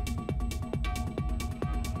Friedel.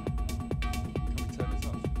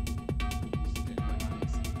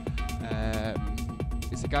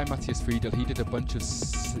 It's a guy, Matthias Friedel. He did a bunch of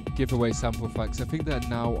giveaway sample facts. I think they're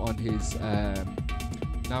now on his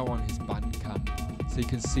Bandcamp. So you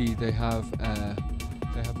can see they have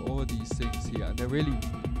all these things here, and they're really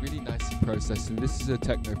nicely processed. And this is a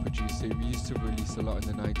techno producer. He used to release a lot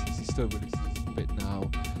in the 90s. He still releases a bit now.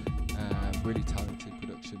 Really talented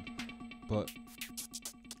production. But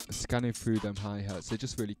scanning through them hi-hats, they're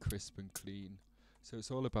just really crisp and clean. So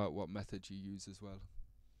it's all about what method you use as well.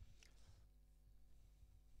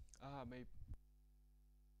 Maybe.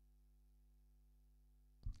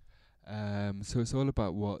 So it's all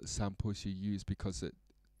about what samples you use, because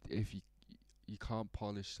if you can't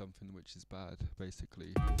polish something which is bad,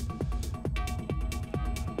 basically.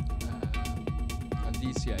 And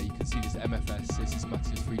these, yeah, you can see this MFS. This is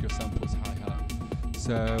Matthias Friedel samples hi-hat.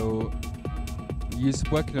 So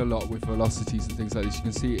working a lot with velocities and things like this. You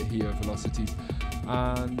can see it here, velocities.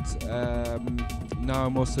 And now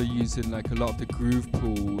I'm also using like a lot of the groove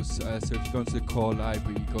pools. So if you go into the core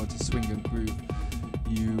library, you go into Swing and Groove,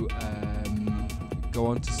 you go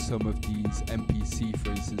onto some of these MPC,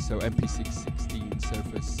 for instance. So MP616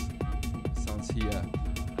 surface sounds here.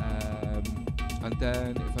 And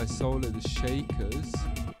then if I solo the shakers,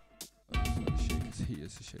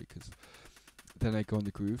 here's the shakers. Then I go on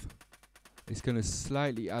the groove. It's going to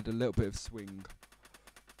slightly add a little bit of swing.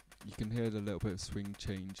 You can hear the little bit of swing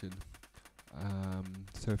changing.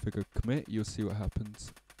 So if I go commit, you'll see what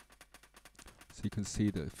happens. So you can see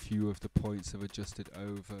that a few of the points have adjusted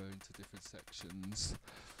over into different sections.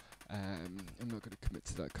 I'm not going to commit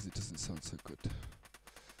to that because it doesn't sound so good.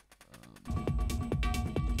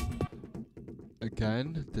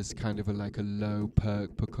 Again, there's kind of like a low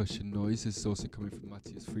percussion noise. This is also coming from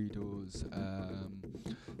Matthias Friedel's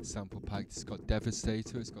sample pack. It's got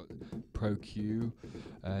Devastator, it's got Pro Q,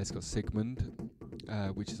 it's got Sigmund,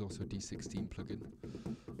 which is also a D16 plugin.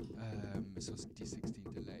 It's also D16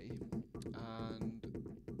 delay. And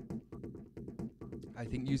I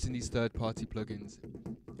think using these third-party plugins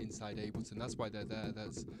inside Ableton, that's why they're there.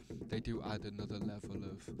 They do add another level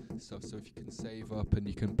of stuff. So if you can save up and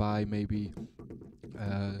you can buy maybe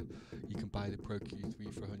you can buy the Pro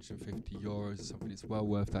Q3 for €150 or something, it's well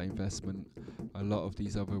worth that investment. A lot of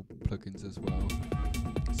these other plugins as well.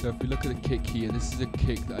 So if we look at the kick here, this is a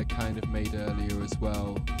kick that I kind of made earlier as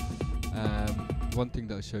well. One thing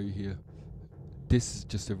that I'll show you here, this is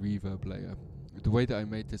just a reverb layer. the way that I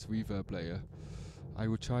made this reverb layer,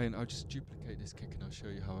 I'll just duplicate this kick and I'll show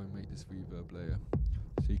you how I made this reverb layer.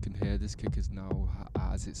 So you can hear this kick is now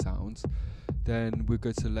as it sounds. Then we'll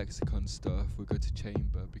go to lexicon stuff, we'll go to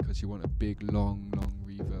chamber because you want a big long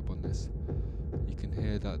reverb on this. You can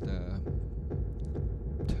hear that there.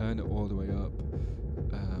 Turn it all the way up.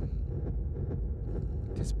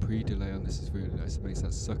 This pre-delay on this is really nice, it makes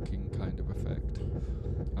that sucking kind of effect.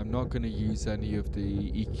 I'm not going to use any of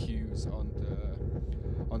the EQs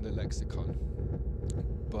on the lexicon,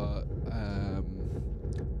 but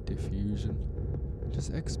diffusion,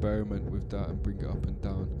 just experiment with that and bring it up and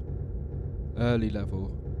down. Early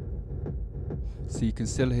level, so you can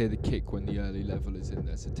still hear the kick when the early level is in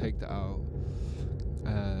there, so take that out.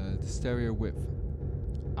 The stereo width,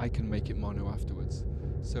 I can make it mono afterwards.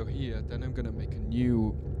 So here, then I'm going to make a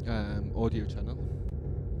new audio channel,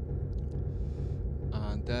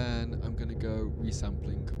 and then I'm going to go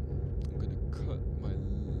resampling. I'm going to cut my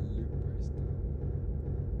loop brace down.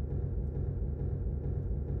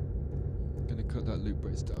 I'm going to cut that loop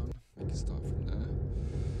brace down, make it start from there.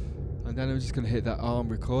 And then I'm just going to hit that arm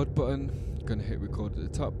record button, going to hit record at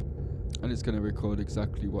the top, and it's going to record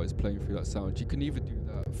exactly what is playing through that sound. You can either do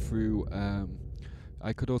that through,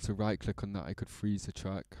 I could also right click on that, I could freeze the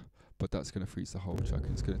track, but that's going to freeze the whole track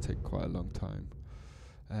and it's going to take quite a long time.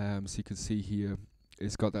 So you can see here,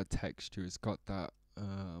 it's got that texture, it's got that,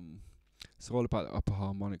 it's all about the upper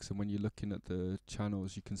harmonics, and when you're looking at the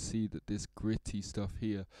channels you can see that this gritty stuff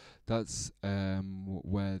here, that's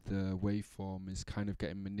where the waveform is kind of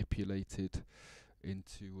getting manipulated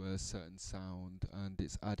into a certain sound, and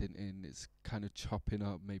it's adding in, it's kind of chopping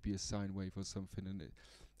up maybe a sine wave or something, and it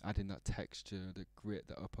adding that texture, the grit,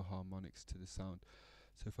 the upper harmonics to the sound.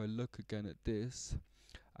 So if I look again at this,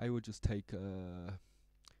 I will just take a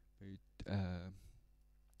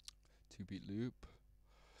 2-beat loop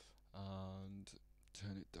and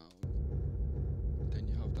turn it down. Then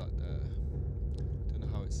you have that there. Don't know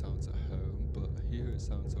how it sounds at home, but here it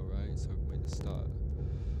sounds alright, so I've made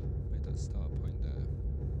that start point there.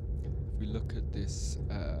 If we look at this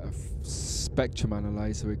spectrum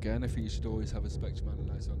analyzer again, I think you should always have a spectrum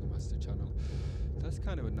analyzer on the master channel. That's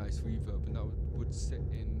kind of a nice reverb, and that would sit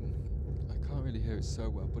in, I can't really hear it so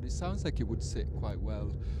well, but it sounds like it would sit quite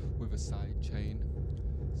well with a side chain.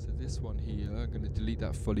 So this one here, I'm going to delete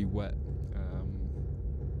that fully wet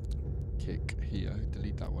kick here,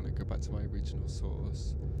 delete that one and go back to my original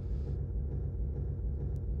source.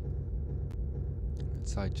 And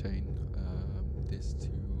sidechain this to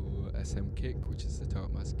SM kick, which is the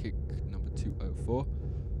Setaoc Mass kick number 204.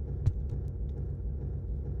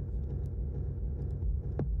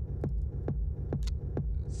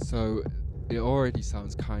 So it already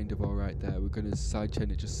sounds kind of alright there. We're going to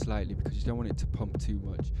sidechain it just slightly because you don't want it to pump too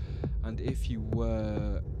much. And if you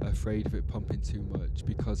were afraid of it pumping too much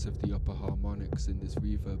because of the upper harmonics in this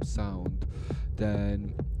reverb sound,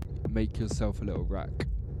 then make yourself a little rack.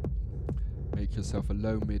 Make yourself a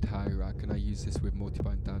low, mid, high rack, and I use this with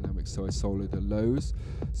multiband dynamics, so I solo the lows,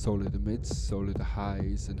 solo the mids, solo the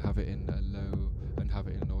highs, and have it in a low, and have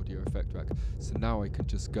it in an audio effect rack. So now I can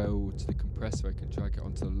just go to the compressor, I can drag it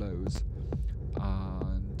onto the lows,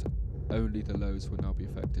 and only the lows will now be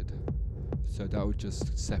affected. So that would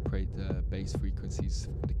just separate the bass frequencies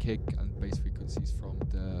from the kick and bass frequencies from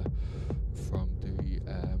the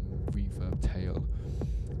reverb tail.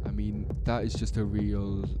 I mean, that is just a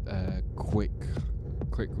real quick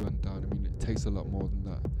rundown. I mean, it takes a lot more than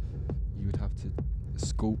that. You would have to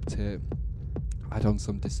sculpt it, add on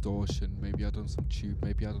some distortion, maybe add on some tube,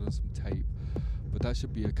 maybe add on some tape, but that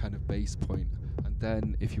should be a kind of base point. And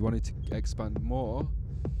then if you wanted to expand more,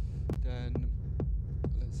 then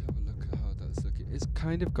let's have a look at how that's looking. It's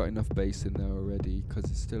kind of got enough bass in there already because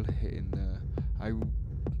it's still hitting there.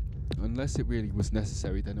 Unless it really was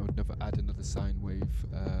necessary, then I would never add another sine wave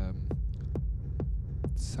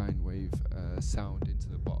sound into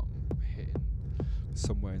the bottom, hitting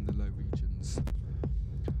somewhere in the low regions.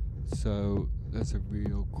 So that's a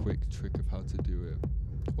real quick trick of how to do it.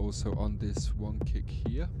 Also on this one kick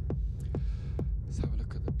here, let's have a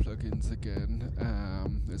look at the plugins again.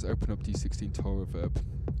 Let's open up D16 Tour Reverb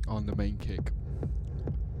on the main kick.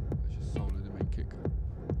 Let's just solo the main kick,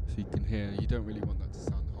 so you can hear. You don't really want that to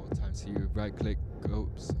sound the whole time, so you right click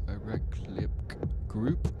group.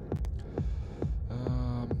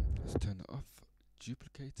 Let's turn it off,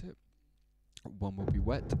 duplicate it. One will be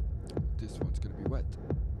wet, this one's going to be wet.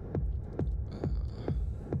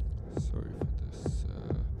 Sorry for this,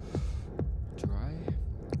 dry.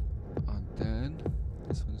 And then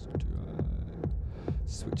this one's dry.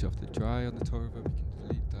 Switch off the dry on the Tour Reverb, you can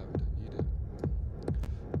delete that, we don't need it.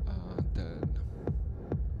 And then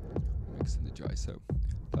mix in the dry dry. So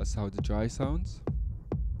that's how the dry sounds.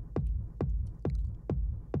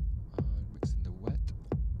 Mixing the wet.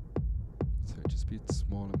 So just be a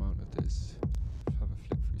small amount of this. Have a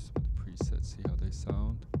flick through some of the presets, see how they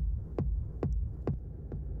sound.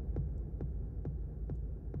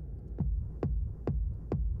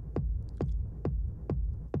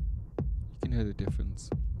 You can hear the difference.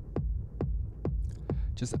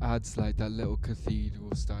 Just adds like that little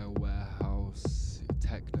cathedral style warehouse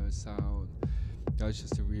techno sound. That's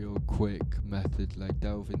just a real quick method, like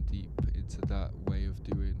delving deep into that way of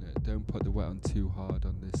doing it. Don't put the wet on too hard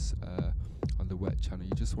on this on the wet channel.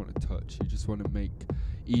 You just want to touch. You just want to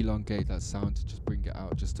elongate that sound to just bring it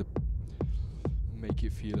out, just to make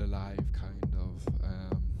it feel alive, kind of.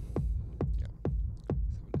 Yeah. So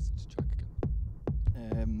listen to track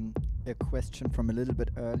again. A question from a little bit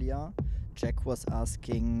earlier. Jack was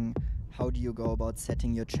asking, how do you go about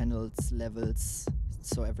setting your channels levels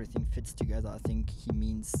so everything fits together? I think he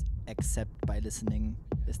means except by listening.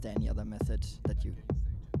 Is there any other method that you...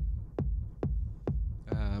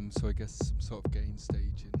 So I guess some sort of gain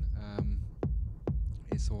staging.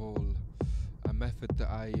 It's all a method that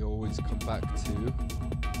I always come back to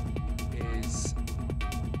is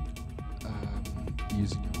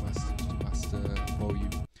using your master volume.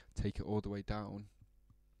 Take it all the way down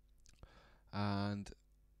and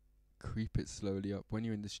creep it slowly up. When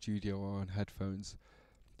you're in the studio or on headphones,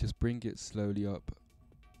 just bring it slowly up.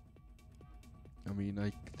 I mean,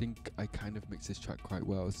 I think I kind of mix this track quite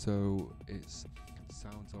well, so it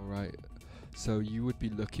sounds alright. So you would be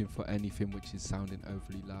looking for anything which is sounding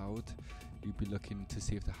overly loud. You'd be looking to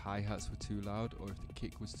see if the hi-hats were too loud, or if the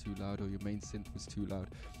kick was too loud, or your main synth was too loud,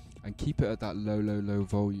 and keep it at that low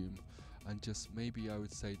volume. And just maybe I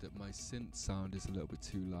would say that my synth sound is a little bit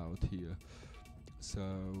too loud here. So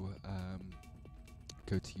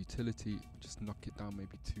go to utility, just knock it down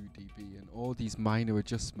maybe 2 dB, and all these minor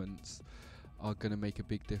adjustments are going to make a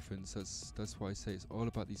big difference. That's why I say it's all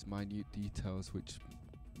about these minute details which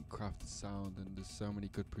craft the sound, and there's so many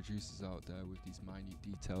good producers out there with these minute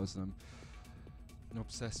details, and I'm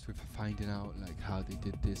obsessed with finding out like how they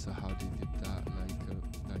did this or how they did that,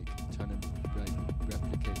 like trying to like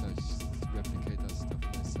replicate that stuff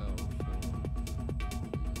myself,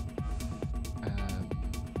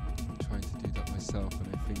 or trying to do that myself. And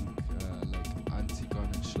I think like Antigon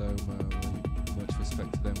and Shlomo, much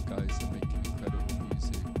respect to them guys, they're making incredible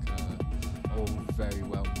music, all very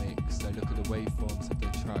well mixed. I look at the waveforms of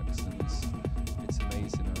their tracks and it's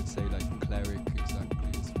amazing. I would say like Cleric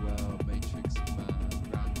exactly as well, Matrix Man,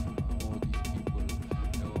 Random, all these people,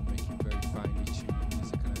 they're all making very finely tuned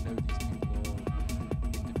music, and I know these people all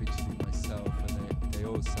individually myself, and they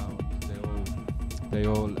all sound, they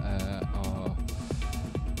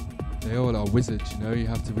all are wizards, you know. You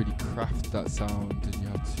have to really craft that sound, and you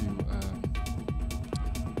have to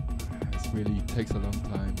it really takes a long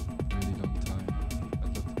time, really long time.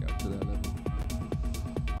 I'd love to get up to their level.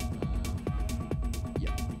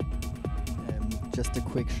 Just a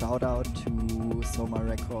quick shout out to Soma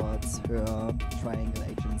Records, her triangle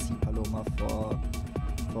agency Paloma,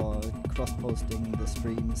 for cross-posting the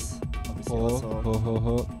streams. Obviously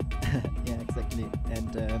also yeah, exactly.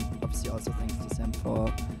 And obviously also thanks to Sam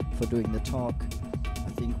for doing the talk.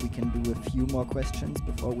 I think we can do a few more questions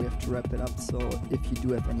before we have to wrap it up. So if you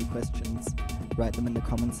do have any questions, write them in the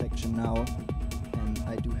comment section now. And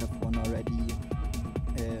I do have one already.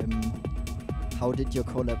 How did your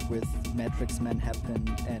collab with Matrix Man happen,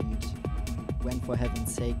 and when, for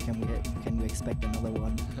heaven's sake, can we expect another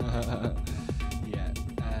one? Yeah.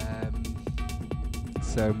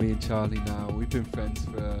 So me and Charlie now, we've been friends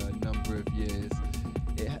for a number of years.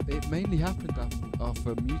 It mainly happened off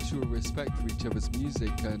a mutual respect for each other's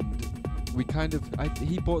music, and we kind of,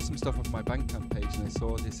 he bought some stuff off my Bandcamp page, and I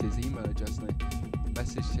saw his email address, and I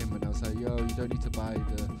messaged him, and I was like, yo, you don't need to buy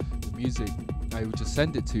the music, I will just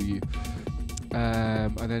send it to you.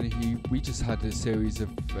 And then we just had a series of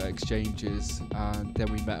exchanges, and then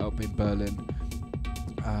we met up in Berlin,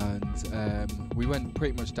 and we went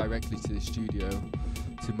pretty much directly to the studio,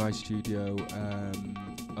 to my studio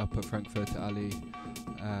up at Frankfurt Alley,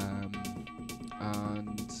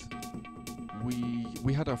 and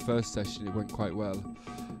we had our first session. It went quite well.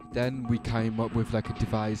 Then we came up with like a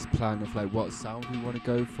devised plan of like what sound we want to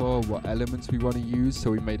go for, what elements we want to use. So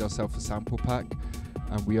we made ourselves a sample pack,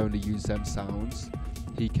 and we only use them sounds.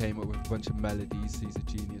 He came up with a bunch of melodies. He's a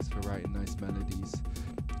genius for writing nice melodies,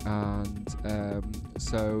 and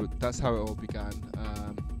so that's how it all began.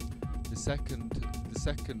 The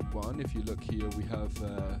second one, if you look here, we have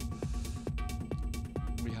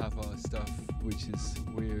our stuff, which is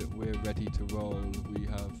we're ready to roll. We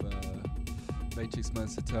have Matrix Man,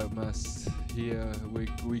 Setaoc Mass. Here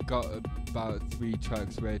we got about 3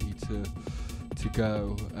 tracks ready to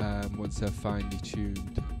go once they're finally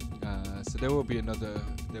tuned. So there will be another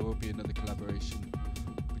collaboration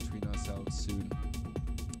between ourselves soon.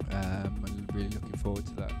 I'm really looking forward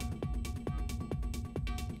to that.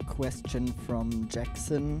 Question from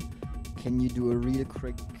Jackson: can you do a real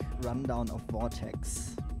quick rundown of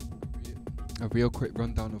Vortex? A real quick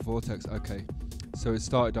rundown of Vortex. Okay, so it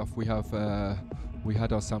started off. We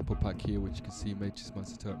had our sample pack here, which you can see Matrix Man,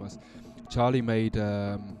 Setaoc Mass. Charlie Matrix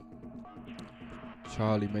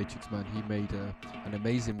Man. He made an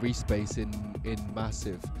amazing respace in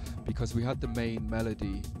Massive, because we had the main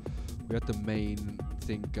melody, we had the main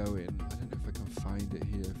thing going. I don't know if I can find it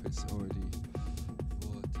here. If it's already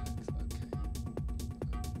Vortex. Okay.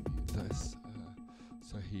 This.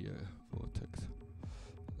 So here, Vortex.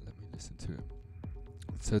 Let me listen to it.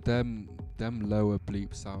 So them lower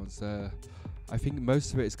bleep sounds there. I think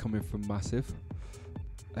most of it is coming from Massive,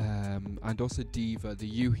 and also Diva. The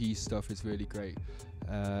Yuhi stuff is really great.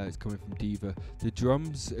 It's coming from Diva. The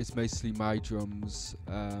drums is mostly my drums,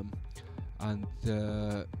 and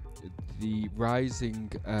the rising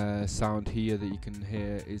sound here that you can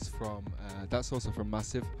hear is from that's also from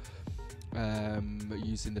Massive,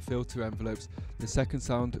 using the filter envelopes. The second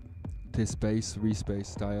sound, this bass respace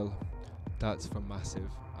style, that's from Massive,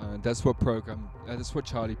 and that's what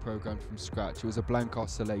Charlie programmed from scratch. It was a blank 3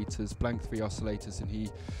 oscillators, and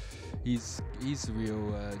he's a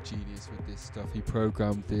real genius with this stuff. He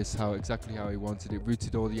programmed this exactly how he wanted it,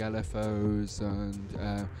 routed all the LFOs,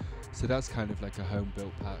 and so that's kind of like a home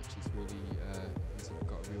built patch. He's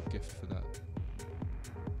got a real gift for that.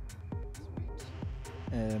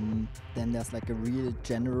 Then there's like a real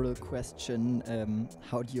general question: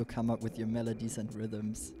 how do you come up with your melodies and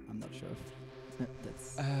rhythms? I'm not sure if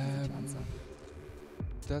that's easy to answer.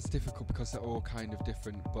 That's difficult because they're all kind of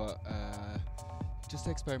different, but just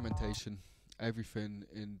experimentation. Everything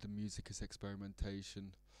in the music is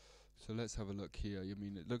experimentation. So let's have a look here. I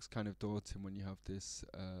mean, it looks kind of daunting when you have this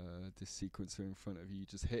sequencer in front of you,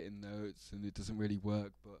 just hitting notes, and it doesn't really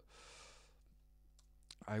work, but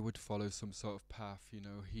I would follow some sort of path. You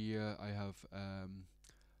know, here I have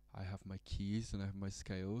my keys and I have my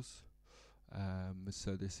scales.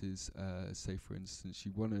 So this is, say for instance,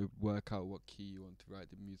 you want to work out what key you want to write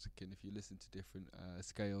the music in. If you listen to different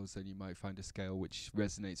scales, then you might find a scale which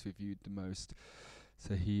resonates with you the most.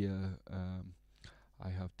 So here I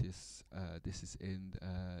have this. This is in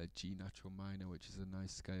G natural minor, which is a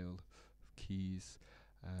nice scale of keys.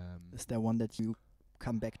 Is there one that you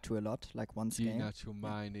come back to a lot, like one G scale? natural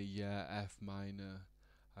minor, yeah, F minor.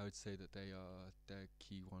 I would say that they're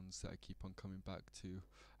key ones that I keep on coming back to.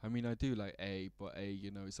 I mean, I do like A, but A, you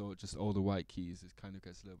know, it's all just all the white keys. It kind of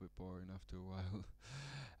gets a little bit boring after a while.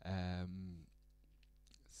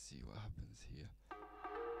 Let's see what happens here.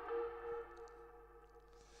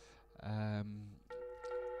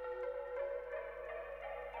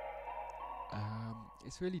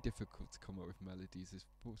 It's really difficult to come up with melodies. It's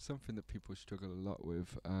something that people struggle a lot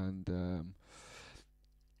with, and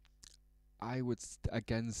I would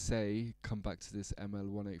again say come back to this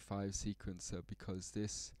ML185 sequencer, because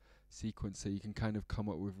this sequencer you can kind of come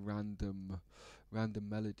up with random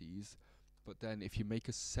melodies, but then if you make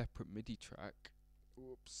a separate MIDI track,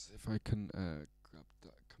 if I can grab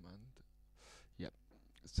that command, yep.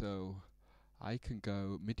 So I can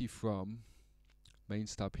go MIDI from main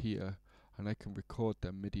stab here, and I can record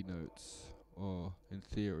them MIDI notes, or in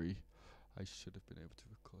theory I should have been able to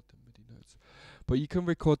record the MIDI notes. But you can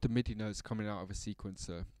record the MIDI notes coming out of a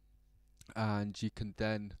sequencer, and you can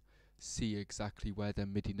then see exactly where their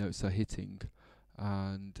MIDI notes are hitting,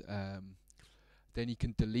 and then you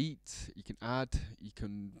can delete, you can add, you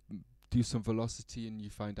can do some velocity, and you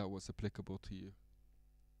find out what's applicable to you.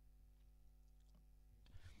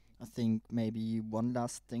 I think maybe one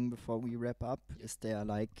last thing before we wrap up. Is there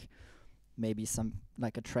like maybe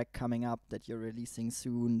a track coming up that you're releasing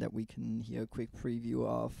soon that we can hear a quick preview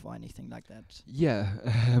of, or anything like that? Yeah.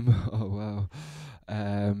 Oh wow.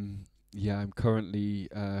 Yeah, I'm currently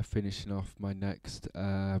finishing off my next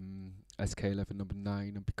SK11 number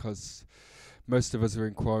 9, and because most of us are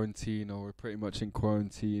in quarantine, or we're pretty much in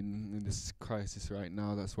quarantine in this crisis right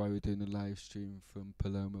now, that's why we're doing a live stream from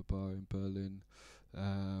Paloma Bar in Berlin.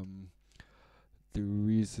 The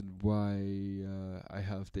reason why I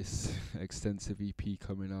have this extensive EP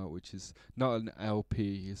coming out, which is not an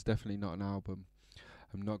LP, it's definitely not an album.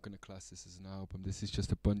 I'm not going to class this as an album. This is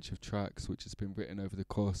just a bunch of tracks which has been written over the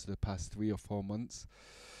course of the past 3 or 4 months.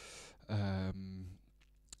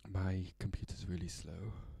 My computer's really slow.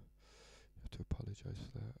 I have to apologise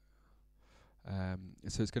for that.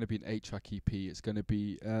 So it's going to be an 8-track EP. It's going to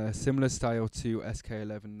be similar style to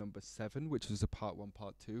SK11 number 7, which was a part 1,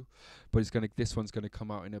 part 2, but this one's going to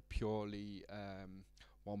come out in a purely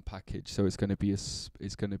one package. So it's going to be a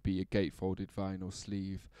gatefolded vinyl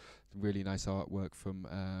sleeve, really nice artwork from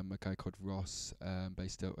a guy called Ross,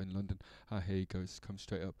 based out in London. Here he goes, come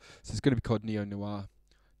straight up. So it's going to be called Neo Noir.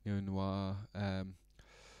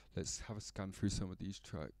 Let's have a scan through some of these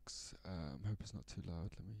tracks. Hope it's not too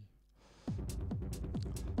loud.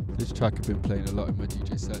 This track I've been playing a lot in my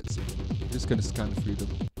DJ sets. I'm just going to scan through them.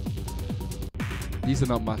 These are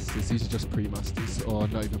not masters, these are just pre-masters, or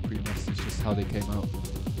not even pre-masters, just how they came out.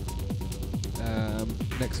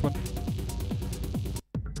 Next one.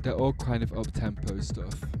 They're all kind of up-tempo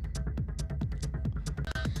stuff.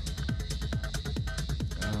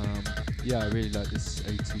 Yeah, I really like this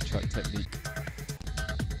 82-track technique.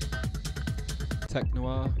 Tech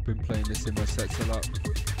Noir, been playing this in my sets a lot.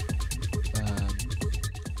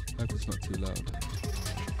 Hope it's not too loud.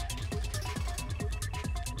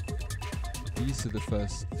 These are the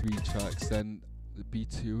first 3 tracks, then the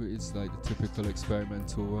B2 is like the typical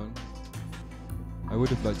experimental one. I would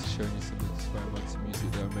have liked to show you some of the experimental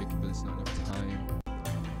music that I'm making, but there's not enough time.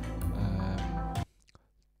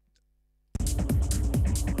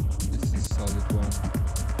 This is a solid one.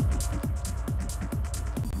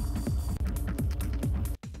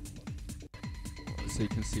 So you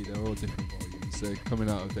can see they're all different volumes. They're coming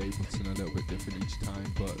out of Ableton a little bit different each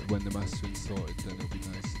time, but when the mastering's sorted, then it'll be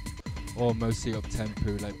nice. Or mostly up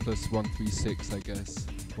tempo, like plus 136, I guess,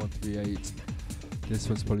 138. This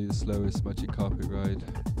one's probably the slowest, Magic Carpet Ride.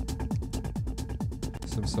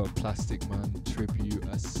 Some sort of Plastic Man tribute,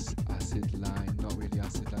 acid line, not really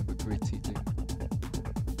acid line, but gritty thing.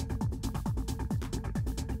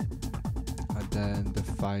 And then the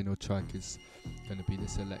final track is going to be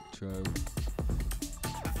this electro.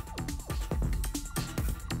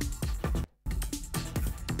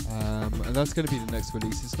 And that's going to be the next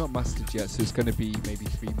release. It's not mastered yet, so it's going to be maybe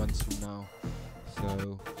 3 months from now.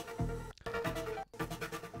 So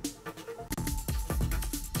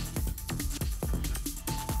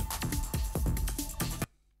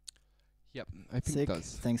yep, I think Sick.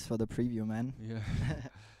 that's. Thanks for the preview, man. Yeah.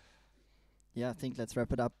 Yeah, I think let's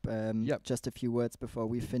wrap it up. Yep. Just a few words before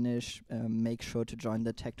we finish. Make sure to join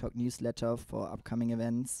the Tech Talk newsletter for upcoming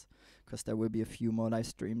events, because there will be a few more live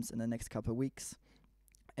streams in the next couple of weeks.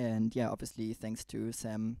 And yeah, obviously, thanks to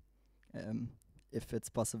Sam. If it's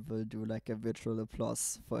possible, do like a virtual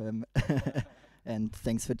applause for him. And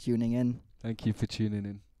thanks for tuning in. Thank you for tuning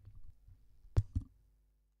in.